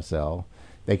they want to sell.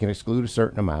 They can exclude a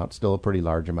certain amount, still a pretty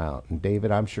large amount. And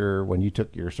David, I'm sure when you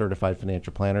took your certified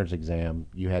financial planner's exam,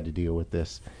 you had to deal with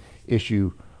this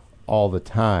issue all the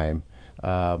time.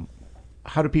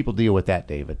 How do people deal with that,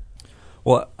 David?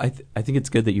 Well, I think it's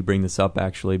good that you bring this up,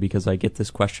 actually, because I get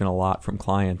this question a lot from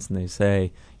clients, and they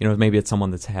say, maybe it's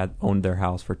someone that's owned their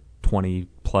house for 20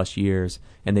 plus years,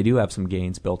 and they do have some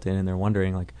gains built in, and they're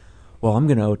wondering, like, well, I'm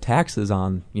going to owe taxes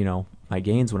on, my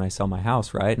gains when I sell my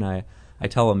house, right? And I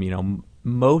tell them,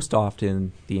 most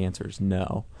often the answer is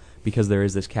no, because there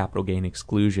is this capital gain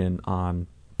exclusion on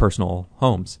personal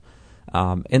homes.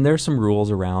 And there's some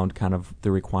rules around kind of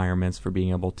the requirements for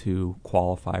being able to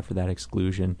qualify for that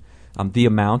exclusion. The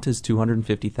amount is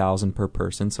 $250,000 per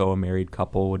person, so a married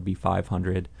couple would be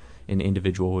 $500, an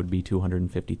individual would be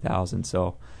 $250,000.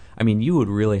 So, I mean, you would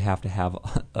really have to have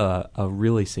a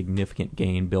really significant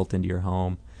gain built into your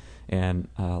home. And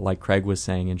like Craig was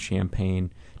saying, in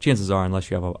Champaign, chances are,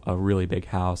 unless you have a really big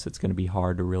house, it's going to be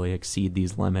hard to really exceed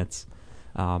these limits.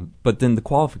 But then the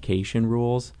qualification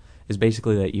rules is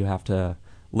basically that you have to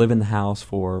live in the house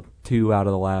for 2 out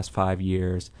of the last 5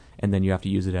 years, and then you have to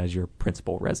use it as your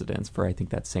principal residence for, I think,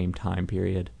 that same time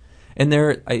period. And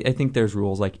I think there's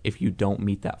rules like if you don't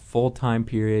meet that full time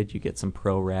period, you get some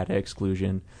pro rata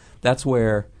exclusion. That's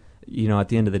where, at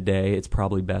the end of the day, it's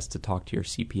probably best to talk to your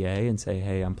CPA and say,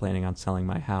 hey, I'm planning on selling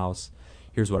my house.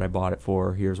 Here's what I bought it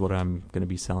for. Here's what I'm going to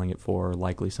be selling it for,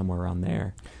 likely somewhere around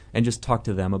there. And just talk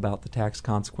to them about the tax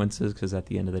consequences, because at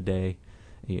the end of the day,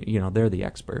 they're the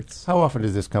experts. How often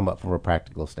does this come up from a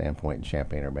practical standpoint in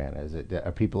Champaign-Urbana?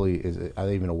 Are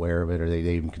they even aware of it? Are they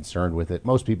even concerned with it?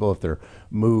 Most people, if they're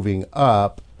moving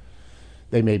up,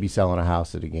 they may be selling a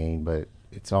house at a gain, but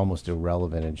it's almost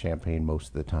irrelevant in Champaign most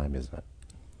of the time, isn't it?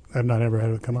 I've not ever had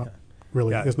it come up.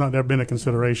 Really, Yeah. It's not ever been a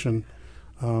consideration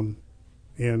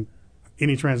in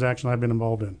any transaction I've been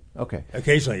involved in. Okay.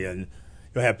 Occasionally, and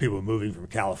you'll have people moving from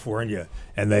California,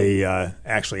 and they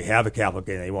actually have a capital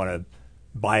gain. They want to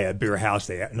buy a bigger house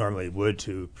they normally would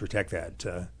to protect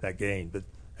that gain. But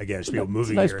again, it's people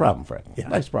moving. It's a nice here. problem, Fred. Yeah.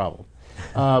 Nice problem.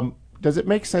 Does it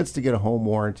make sense to get a home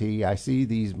warranty? I see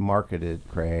these marketed,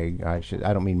 Craig. I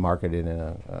don't mean marketed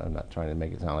I'm not trying to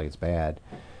make it sound like it's bad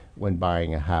when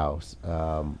buying a house.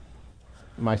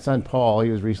 My son Paul, he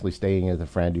was recently staying with a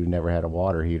friend who never had a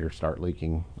water heater start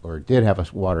leaking, or did have a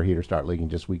water heater start leaking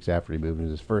just weeks after he moved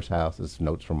into his first house. This is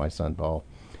notes from my son Paul.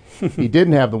 He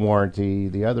didn't have the warranty.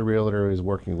 The other realtor he was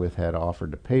working with had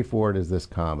offered to pay for it. Is this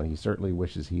common? He certainly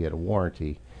wishes he had a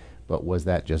warranty, but was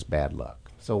that just bad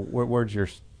luck? So where's your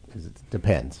It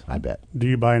depends, I bet. Do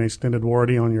you buy an extended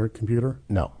warranty on your computer?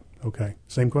 No. Okay,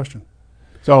 same question.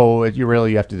 So you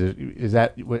have to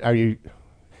do,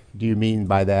 do you mean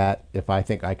by that, if I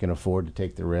think I can afford to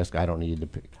take the risk, I don't need to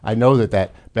pay? I know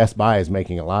that Best Buy is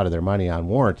making a lot of their money on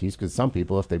warranties because some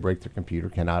people, if they break their computer,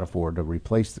 cannot afford to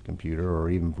replace the computer or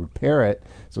even repair it,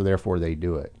 so therefore they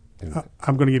do it.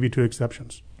 I'm going to give you two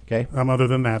exceptions. Okay. Other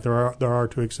than that, there are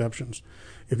two exceptions.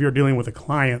 If you're dealing with a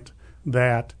client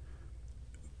that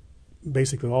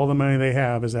basically all the money they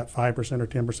have is that 5% or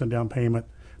 10% down payment,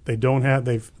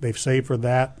 they've saved for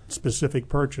that specific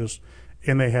purchase,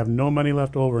 and they have no money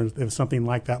left over, and if something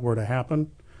like that were to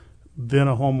happen, then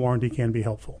a home warranty can be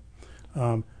helpful.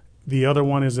 The other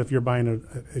one is if you're buying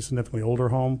a significantly older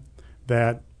home,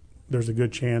 that there's a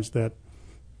good chance that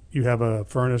you have a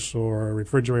furnace or a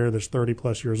refrigerator that's 30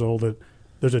 plus years old, that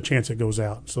there's a chance it goes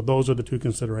out. So those are the two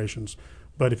considerations.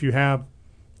 But if you have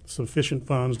sufficient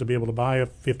funds to be able to buy a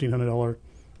 $1,500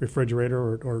 refrigerator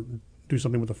or do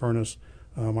something with the furnace,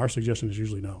 our suggestion is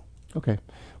usually no. Okay.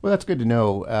 Well, that's good to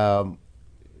know.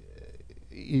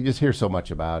 You just hear so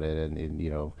much about it,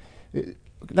 and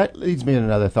that leads me to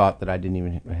another thought that I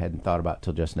hadn't thought about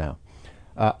till just now.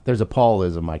 There's a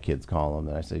Paulism, my kids call them,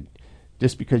 that I say,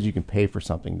 just because you can pay for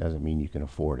something doesn't mean you can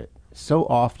afford it. So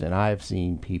often I've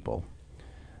seen people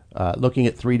looking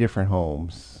at 3 different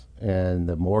homes, and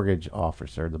the mortgage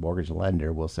officer, the mortgage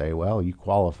lender, will say, well, you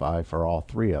qualify for all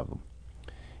 3 of them.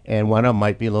 And one of them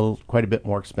might be quite a bit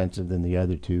more expensive than the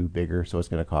other 2, bigger, so it's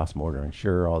going to cost more to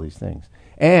insure, all these things.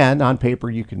 And on paper,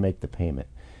 you can make the payment.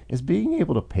 Is being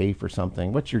able to pay for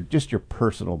something, what's your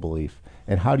personal belief,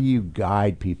 and how do you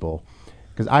guide people?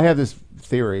 Because I have this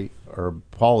theory, or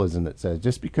Paulism, that says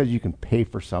just because you can pay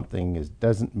for something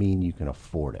doesn't mean you can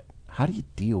afford it. How do you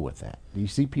deal with that? Do you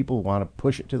see people want to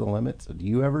push it to the limits?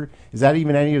 Is that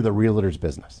even any of the realtors'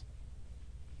 business?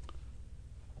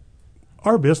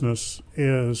 Our business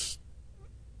is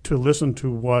to listen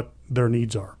to what their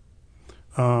needs are.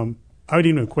 I would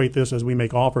even equate this as we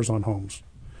make offers on homes.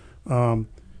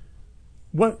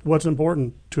 What's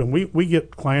important to them? We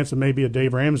get clients that may be a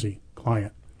Dave Ramsey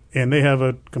client, and they have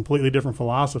a completely different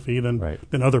philosophy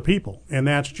than other people, and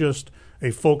that's just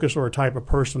a focus or a type of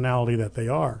personality that they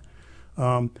are.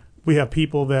 We have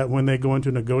people that when they go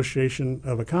into negotiation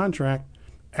of a contract,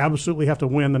 absolutely have to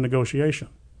win the negotiation.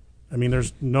 I mean,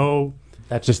 there's no...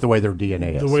 That's just the way their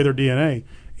DNA is. The way their DNA.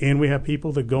 And we have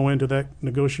people that go into that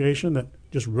negotiation that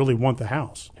just really want the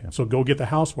house. Yeah. So go get the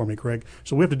house for me, Craig.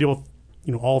 So we have to deal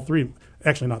with all 3.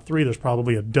 Actually, not 3. There's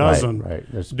probably a dozen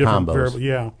There's different combos. variables.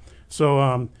 Yeah.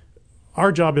 So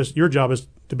your job is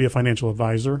to be a financial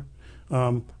advisor.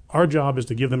 Our job is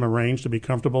to give them a range to be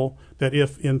comfortable that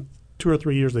if in 2 or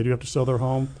 3 years they do have to sell their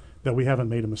home, that we haven't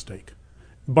made a mistake,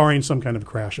 barring some kind of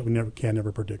crash that we can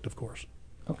never predict, of course.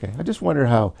 Okay. I just wonder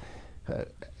how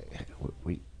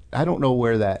I don't know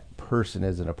where that person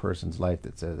is in a person's life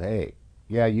that says, hey,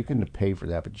 yeah, you can pay for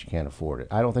that, but you can't afford it.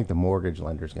 I don't think the mortgage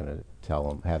lender is going to tell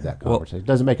them, have that conversation. It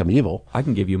doesn't make them evil. I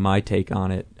can give you my take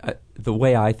on it. The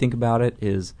way I think about it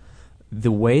is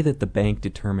the way that the bank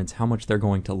determines how much they're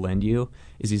going to lend you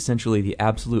is essentially the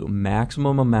absolute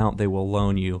maximum amount they will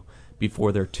loan you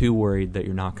before they're too worried that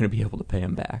you're not going to be able to pay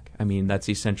them back. I mean, that's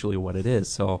essentially what it is.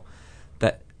 So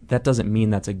that doesn't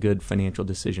mean that's a good financial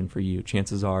decision for you.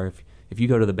 Chances are, if you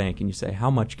go to the bank and you say, how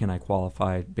much can I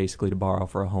qualify basically to borrow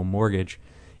for a home mortgage,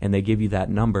 and they give you that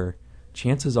number,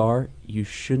 chances are you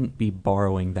shouldn't be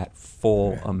borrowing that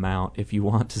full amount if you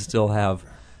want to still have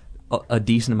a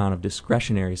decent amount of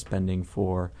discretionary spending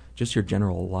for just your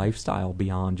general lifestyle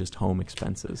beyond just home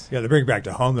expenses. Yeah, to bring it back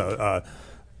to home, though,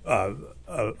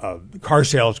 a car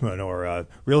salesman or a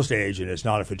real estate agent is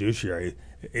not a fiduciary.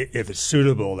 If it's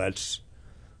suitable, that's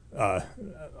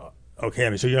okay. I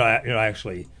mean, so you're not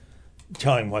actually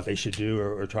telling them what they should do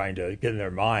or trying to get in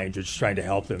their mind. You're just trying to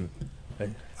help them.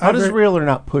 How does a realtor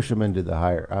not push them into the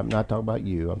higher? I'm not talking about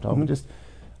you. I'm talking just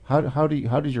how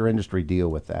does your industry deal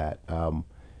with that?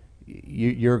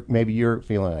 You're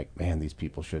feeling like, man, these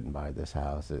people shouldn't buy this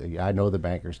house. I know the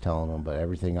banker's telling them, but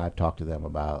everything I've talked to them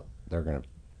about,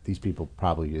 these people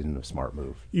probably isn't a smart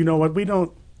move. You know what?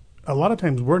 A lot of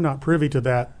times we're not privy to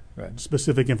that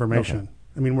specific information. Okay.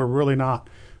 I mean, we're really not.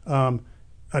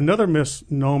 Another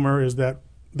misnomer is that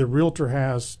the realtor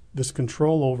has this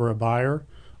control over a buyer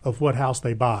of what house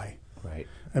they buy. Right.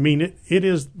 I mean, it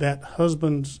is that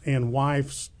husband's and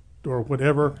wife's or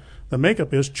whatever the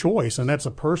makeup is choice, and that's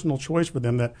a personal choice for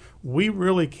them that we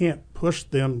really can't push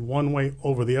them one way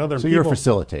over the other. So you're a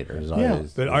facilitator, is all it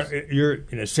is. But you're,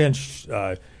 in a sense,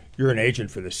 you're an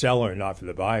agent for the seller and not for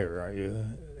the buyer, are you?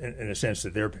 In a sense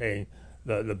that they're paying,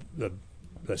 the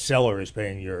seller is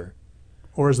paying your...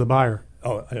 Or is the buyer?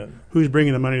 Oh, I don't. Who's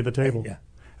bringing the money to the table? Yeah.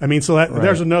 I mean, so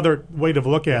there's another way to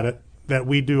look at it that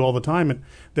we do all the time, and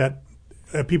that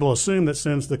people assume that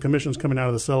since the commission's coming out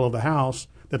of the sale of the house,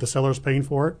 that the seller's paying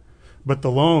for it. But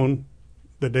the loan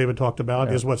that David talked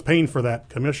about is what's paying for that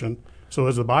commission. So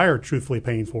is the buyer truthfully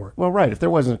paying for it? Well, right. If there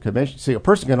wasn't a commission, see, a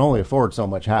person can only afford so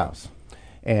much house.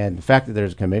 And the fact that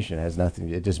there's a commission has nothing,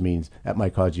 it just means that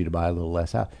might cause you to buy a little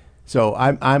less house. So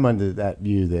I'm under that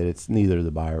view that it's neither the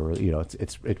buyer or,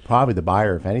 it's probably the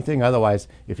buyer, if anything. Otherwise,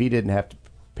 if he didn't have to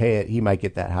pay it, he might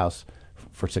get that house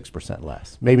for 6%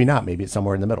 less. Maybe not. Maybe it's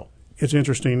somewhere in the middle. It's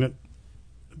interesting that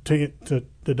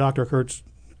to Dr.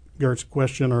 Gert's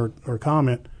question or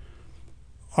comment,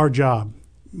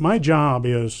 my job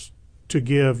is to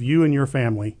give you and your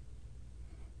family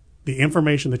the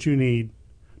information that you need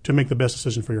to make the best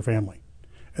decision for your family.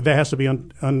 That has to be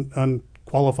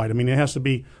unqualified. I mean, it has to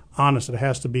be honest. It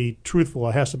has to be truthful.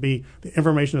 It has to be the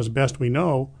information as best we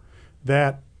know,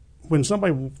 that when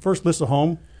somebody first lists a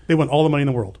home, they want all the money in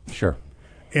the world. Sure.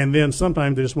 And then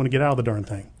sometimes they just want to get out of the darn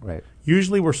thing. Right.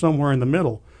 Usually we're somewhere in the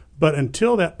middle. But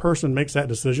until that person makes that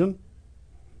decision,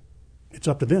 it's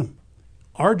up to them.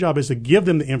 Our job is to give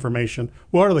them the information.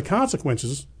 What are the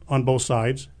consequences on both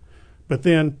sides? But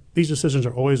then these decisions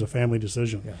are always a family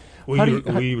decision. Yeah.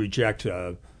 Will you reject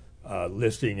a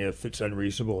listing if it's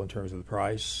unreasonable in terms of the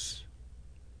price?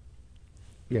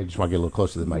 Yeah, I just want to get a little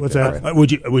closer to the mic. What's there, that? right?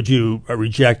 Would you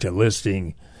reject a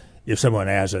listing if someone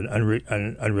has an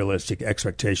unrealistic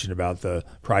expectation about the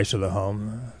price of the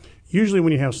home? Usually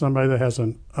when you have somebody that has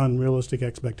an unrealistic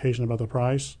expectation about the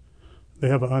price, they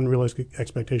have an unrealistic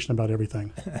expectation about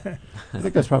everything. I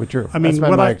think that's probably true. I mean, that's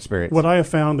been my experience. What I have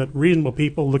found that reasonable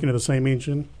people looking at the same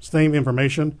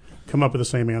information come up with the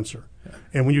same answer.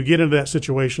 And when you get into that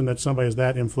situation that somebody is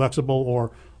that inflexible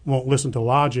or won't listen to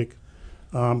logic,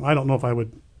 I don't know if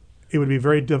it would be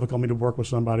very difficult for me to work with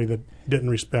somebody that didn't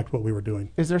respect what we were doing.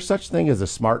 Is there such thing as a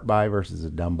smart buy versus a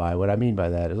dumb buy? What I mean by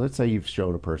that is, let's say you've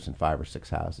shown a person 5 or 6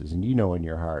 houses, and you know in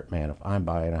your heart, man, if I'm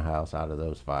buying a house out of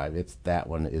those 5, it's that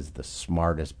one is the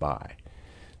smartest buy.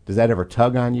 Does that ever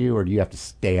tug on you, or do you have to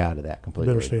stay out of that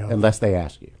completely? Better stay out of it. Unless they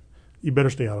ask you. You better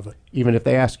stay out of it. Even if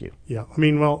they ask you. Yeah. I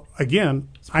mean, well, again,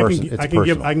 I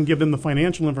can give them the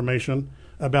financial information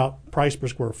about price per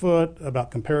square foot, about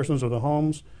comparisons of the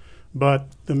homes. But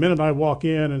the minute I walk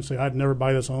in and say I'd never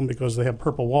buy this home because they have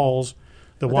purple walls,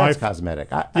 that's cosmetic.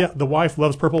 The wife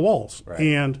loves purple walls, right.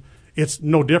 And it's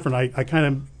no different. I kind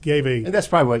of gave and that's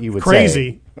probably what you would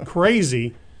say.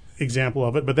 Crazy example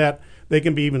of it, but that they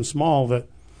can be even small. That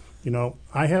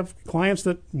I have clients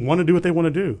that want to do what they want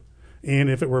to do, and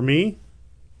if it were me,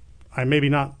 I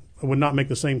would not make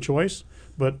the same choice.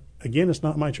 But again, it's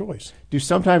not my choice. Do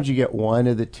sometimes you get one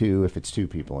of the two if it's 2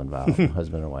 people involved,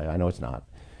 husband and wife? I know it's not.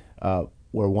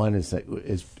 Where one is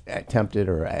tempted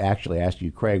or actually asked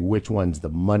you, Craig, which one's the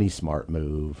money smart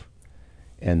move,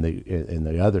 and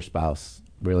the other spouse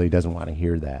really doesn't want to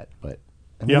hear that. But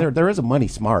I mean, there is a money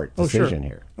smart decision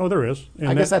here. Oh, there is. And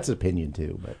I guess that's opinion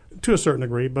too, but to a certain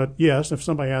degree. But yes, if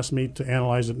somebody asked me to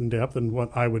analyze it in depth and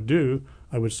what I would do,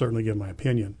 I would certainly give my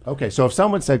opinion. Okay, so if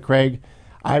someone said, Craig,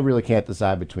 I really can't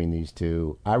decide between these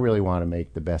two. I really want to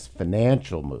make the best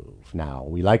financial move. Now,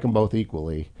 we like them both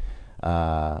equally.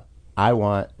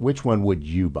 Which one would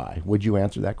you buy? Would you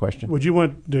answer that question? Would you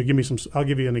want to give me I'll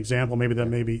give you an example, maybe that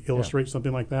maybe illustrates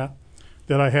something like that.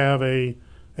 That I have a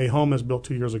home that's built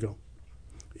 2 years ago.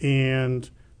 And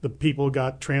the people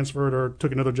got transferred or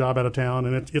took another job out of town,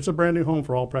 and it's a brand new home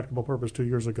for all practical purposes 2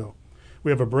 years ago. We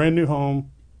have a brand new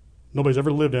home. Nobody's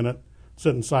ever lived in it,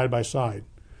 sitting side by side.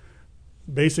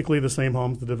 Basically the same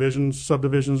homes. The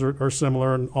subdivisions are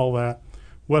similar and all that.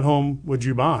 What home would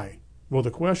you buy? Well,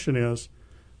 the question is,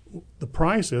 the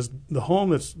price is the home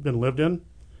that's been lived in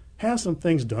has some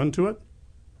things done to it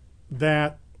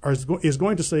that is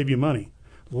going to save you money.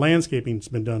 Landscaping's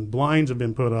been done. Blinds have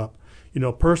been put up.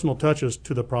 Personal touches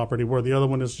to the property where the other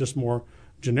one is just more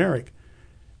generic.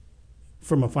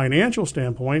 From a financial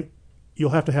standpoint, you'll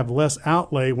have to have less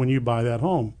outlay when you buy that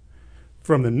home.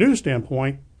 From the new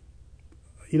standpoint,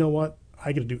 you know what?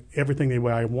 I get to do everything the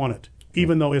way I want it.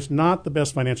 Even though it's not the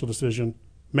best financial decision,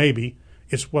 maybe,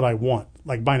 it's what I want.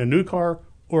 Like buying a new car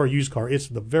or a used car. It's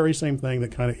the very same thing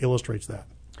that kind of illustrates that.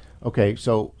 Okay,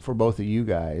 so for both of you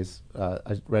guys,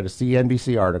 I read a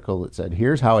CNBC article that said,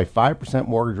 here's how a 5%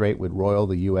 mortgage rate would roil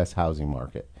the U.S. housing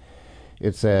market.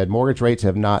 It said mortgage rates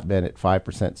have not been at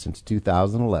 5% since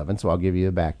 2011, so I'll give you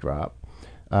a backdrop.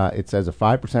 It says a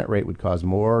 5% rate would cause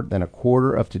more than a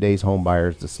quarter of today's home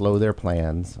buyers to slow their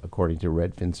plans, according to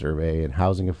Redfin survey, and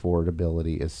housing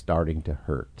affordability is starting to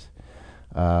hurt.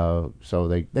 So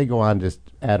they go on, just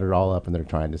add it all up, and they're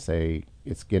trying to say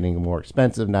it's getting more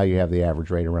expensive. Now you have the average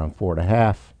rate around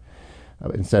 4.5.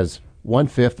 It says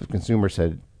 1/5 of consumers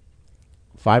said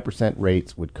 5%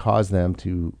 rates would cause them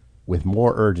to, with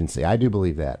more urgency. I do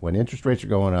believe that. When interest rates are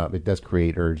going up, it does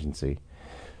create urgency.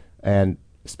 And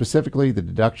specifically, the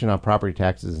deduction on property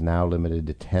taxes is now limited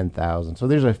to $10,000. So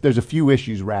there's a few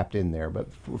issues wrapped in there, but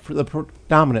for the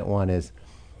predominant one is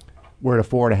we're at a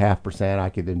 4.5%. I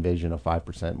could envision a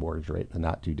 5% mortgage rate in the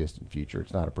not too distant future.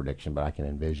 It's not a prediction, but I can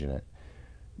envision it.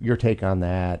 Your take on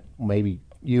that? Maybe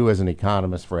you as an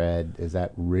economist, Fred, does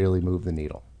that really move the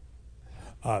needle?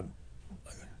 Go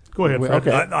ahead, Fred.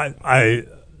 Okay. I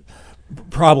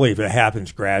probably, if it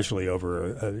happens gradually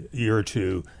over a year or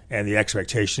two, and the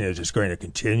expectation is it's going to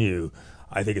continue,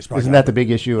 I think it's probably Isn't that the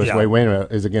big issue? Is Yeah. wait a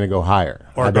minute, is it going to go higher?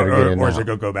 or I better get in is now. it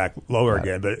going to go back lower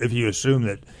again? But if you assume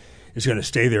that it's going to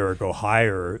stay there or go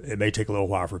higher, it may take a little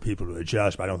while for people to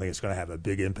adjust. But I don't think it's going to have a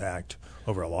big impact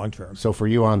over a long term. So for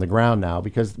you on the ground now,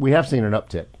 because we have seen an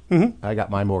uptick. Mm-hmm. I got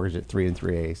my mortgage at 3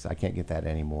 3/8. I can't get that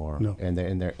anymore. No.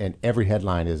 And every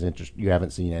headline is interest. You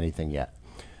haven't seen anything yet.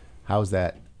 How's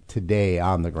that today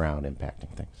on the ground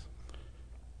impacting things?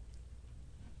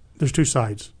 There's two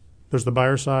sides. There's the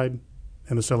buyer side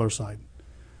and the seller side.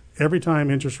 Every time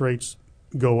interest rates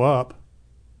go up,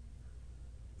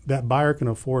 that buyer can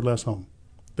afford less home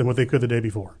than what they could the day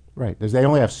before. Right. Because they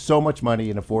only have so much money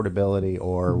in affordability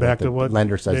or Back what to the what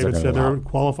lender says David they're said, going to they're allow.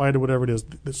 qualified or whatever it is.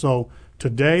 So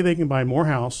today they can buy more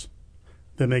house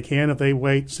than they can if they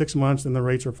wait 6 months and the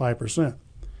rates are 5%.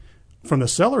 From the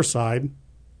seller side,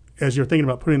 as you're thinking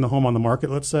about putting the home on the market,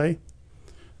 let's say,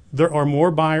 there are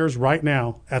more buyers right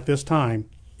now at this time,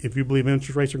 if you believe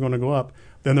interest rates are going to go up,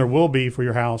 than there will be for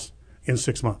your house in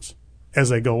 6 months as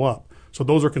they go up. So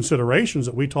those are considerations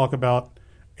that we talk about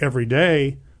every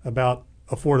day about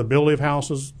affordability of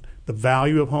houses, the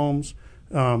value of homes.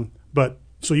 But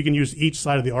so you can use each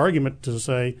side of the argument to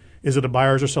say, is it a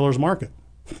buyer's or seller's market?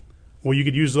 Well, you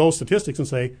could use those statistics and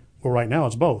say, well, right now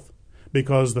it's both,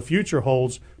 because the future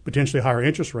holds potentially higher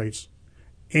interest rates,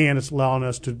 and it's allowing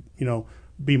us to,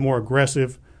 be more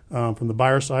aggressive from the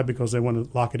buyer side because they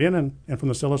want to lock it in, and from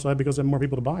the seller side because they have more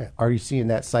people to buy it. Are you seeing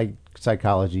that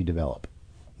psychology develop?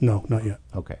 No, not yet.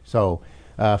 Okay. So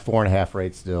 4.5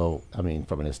 rates still, from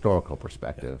an historical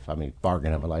perspective,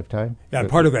 bargain of a lifetime. Yeah, and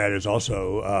part of that is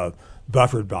also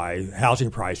buffered by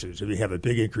housing prices. If you have a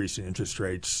big increase in interest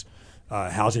rates,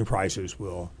 housing prices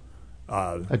will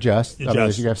Adjust. You have to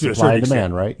a supply certain and demand,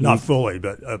 extent. right? Not fully,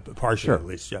 but partially Sure. at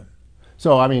least, yeah.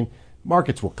 So,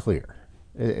 markets will clear.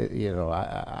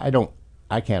 I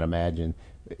can't imagine,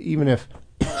 even if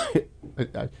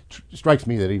it strikes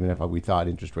me that even if we thought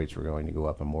interest rates were going to go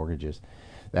up in mortgages,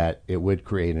 that it would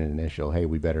create an initial, hey,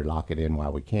 we better lock it in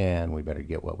while we can, we better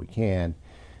get what we can.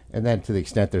 And then to the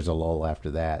extent there's a lull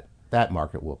after that, that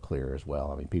market will clear as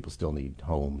well. People still need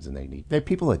homes, and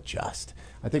people adjust.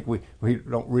 I think we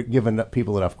don't give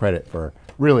people enough credit for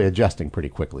really adjusting pretty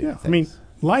quickly. Yeah, to things.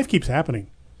 life keeps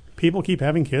happening. People keep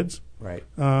having kids. Right.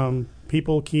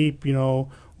 People keep,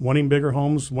 wanting bigger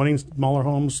homes, wanting smaller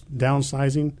homes,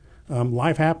 downsizing.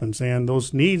 Life happens, and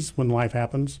those needs when life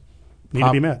happens need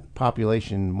to be met.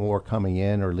 Population more coming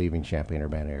in or leaving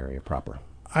Champaign-Urbana area proper?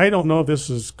 I don't know if this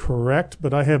is correct,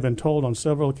 but I have been told on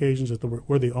several occasions that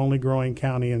we're the only growing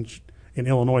county in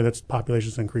Illinois that's population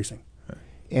is increasing.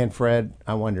 And Fred,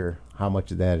 I wonder how much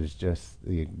of that is just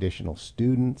the additional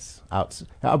students. How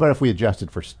about if we adjusted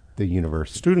for the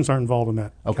university? Students aren't involved in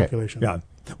that Okay. calculation. Yeah.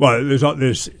 Well,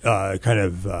 there's kind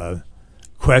of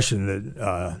question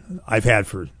that I've had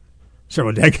for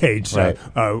several decades Right.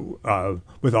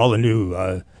 with all the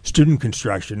new student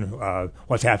construction,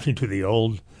 what's happening to the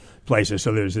old places.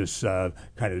 So there's this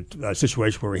kind of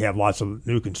situation where we have lots of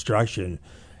new construction,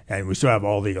 and we still have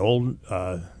all the old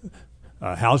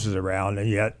houses around, and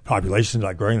yet population's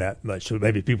not growing that much. So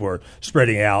maybe people are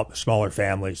spreading out, smaller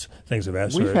families, things of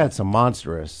that sort. We've had some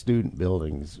monstrous student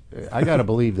buildings. I got to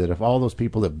believe that if all those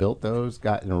people that built those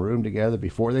got in a room together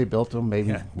before they built them,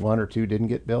 maybe one or two didn't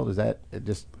get built. Is that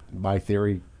just my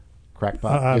theory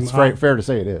crackpot? It's fair to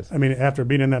say it is. After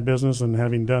being in that business and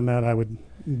having done that, I would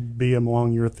be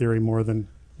along your theory more than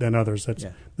others.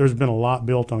 There's been a lot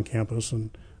built on campus, and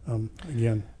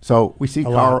again. So we see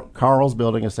lot. Carl's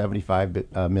building a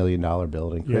 $75 million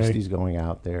building. Yay. Christie's going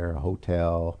out there, a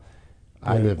hotel.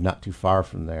 I Yeah. live not too far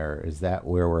from there. Is that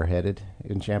where we're headed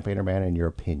in Champaign-Urbana, in your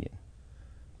opinion?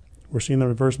 We're seeing the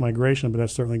reverse migration, but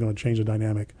that's certainly going to change the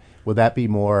dynamic. Would that be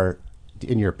more,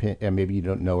 in your opinion, and maybe you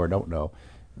don't know or don't know,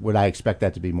 would I expect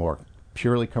that to be more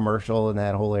purely commercial in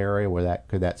that whole area, where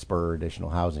could that spur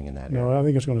additional housing in that area? No, I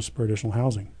think it's going to spur additional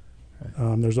housing.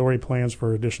 There's already plans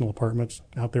for additional apartments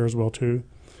out there as well too.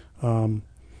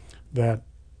 That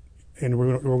and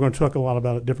we're going to talk a lot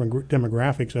about different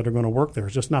demographics that are going to work there.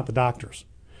 It's just not the doctors.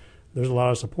 There's a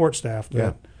lot of support staff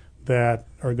that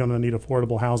are going to need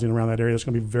affordable housing around that area. It's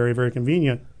going to be very, very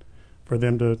convenient for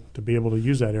them to be able to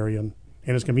use that area, and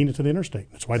it's convenient to the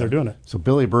interstate. That's why they're doing it. So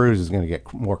Billy Brews is going to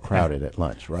get more crowded at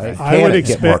lunch, right? I would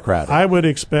get more crowded. I would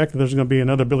expect there's going to be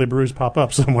another Billy Brews pop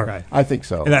up somewhere. Right. I think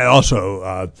so. And I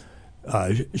also,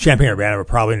 Champaign-Urbana will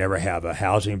probably never have a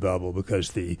housing bubble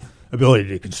because the ability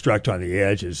to construct on the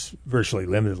edge is virtually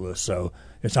limitless. So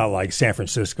it's not like San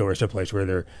Francisco or someplace where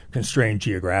they're constrained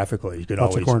geographically. You can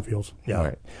Lots always of cornfields. Yeah. All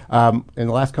right. In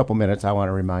the last couple minutes, I want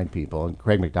to remind people, and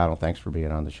Craig McDonald, thanks for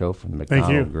being on the show from the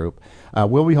McDonald Group.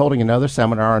 We'll be holding another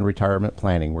seminar on retirement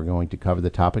planning. We're going to cover the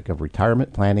topic of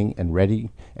retirement planning and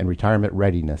retirement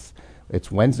readiness. It's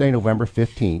Wednesday, November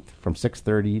 15th from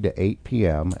 6:30 to 8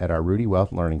 p.m. at our Rudy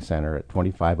Wealth Learning Center at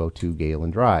 2502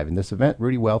 Galen Drive. In this event,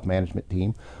 Rudy Wealth Management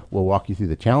Team will walk you through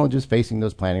the challenges facing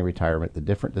those planning retirement, the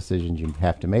different decisions you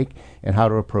have to make, and how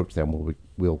to approach them.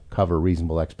 We'll cover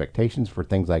reasonable expectations for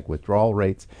things like withdrawal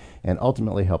rates and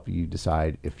ultimately help you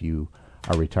decide if you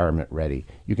are retirement ready.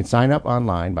 You can sign up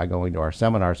online by going to our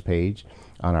seminars page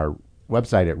on our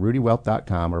website at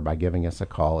rudywealth.com or by giving us a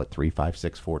call at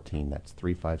 356-14. That's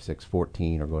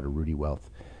 356-14, or go to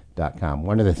rudywealth.com.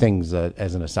 One of the things,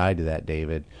 as an aside to that,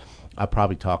 David, I'll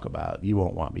probably talk about, you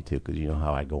won't want me to because you know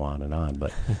how I go on and on,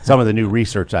 but some of the new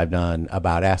research I've done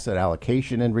about asset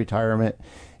allocation in retirement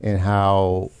and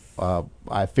how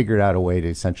I figured out a way to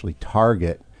essentially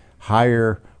target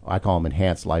higher, I call them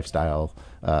enhanced lifestyle,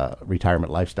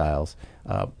 retirement lifestyles,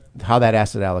 how that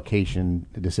asset allocation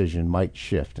decision might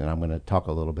shift. And I'm going to talk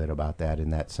a little bit about that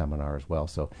in that seminar as well.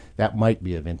 So that might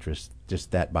be of interest,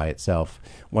 just that by itself.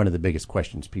 One of the biggest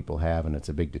questions people have, and it's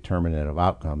a big determinant of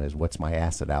outcome, is what's my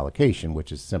asset allocation,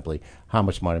 which is simply how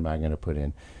much money am I going to put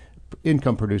in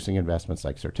income-producing investments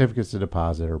like certificates of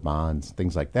deposit or bonds,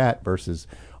 things like that, versus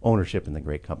ownership in the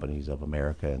great companies of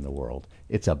America and the world.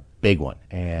 It's a big one,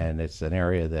 and it's an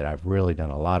area that I've really done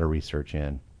a lot of research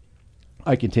in.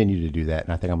 I continue to do that,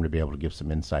 and I think I'm going to be able to give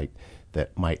some insight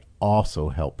that might also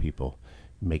help people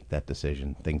make that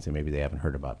decision, things that maybe they haven't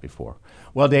heard about before.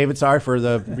 Well, David, sorry for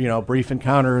the brief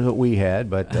encounter that we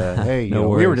had, but hey,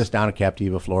 we were just down in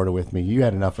Captiva, Florida with me. You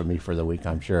had enough of me for the week,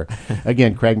 I'm sure.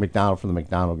 Again, Craig McDonald from the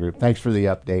McDonald Group. Thanks for the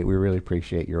update. We really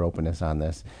appreciate your openness on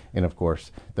this. And, of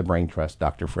course, the Brain Trust,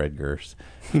 Dr. Fred Gertz.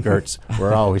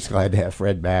 We're always glad to have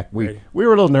Fred back. We were a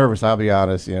little nervous, I'll be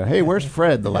honest. Hey, where's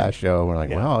Fred the last show? We're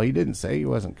like, well, he didn't say he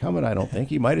wasn't coming, I don't think.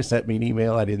 He might have sent me an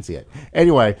email. I didn't see it.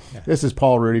 Anyway, This is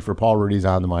Paul Rudy for Paul Rudy's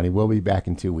On the Money. We'll be back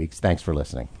in 2 weeks. Thanks for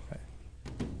listening.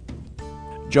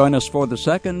 Join us for the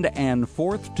second and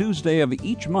fourth Tuesday of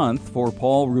each month for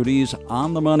Paul Rudy's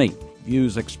On the Money.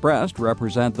 Views expressed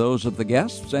represent those of the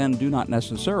guests and do not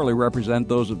necessarily represent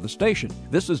those of the station.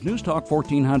 This is News Talk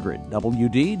 1400,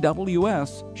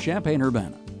 WDWS,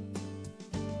 Champaign-Urbana.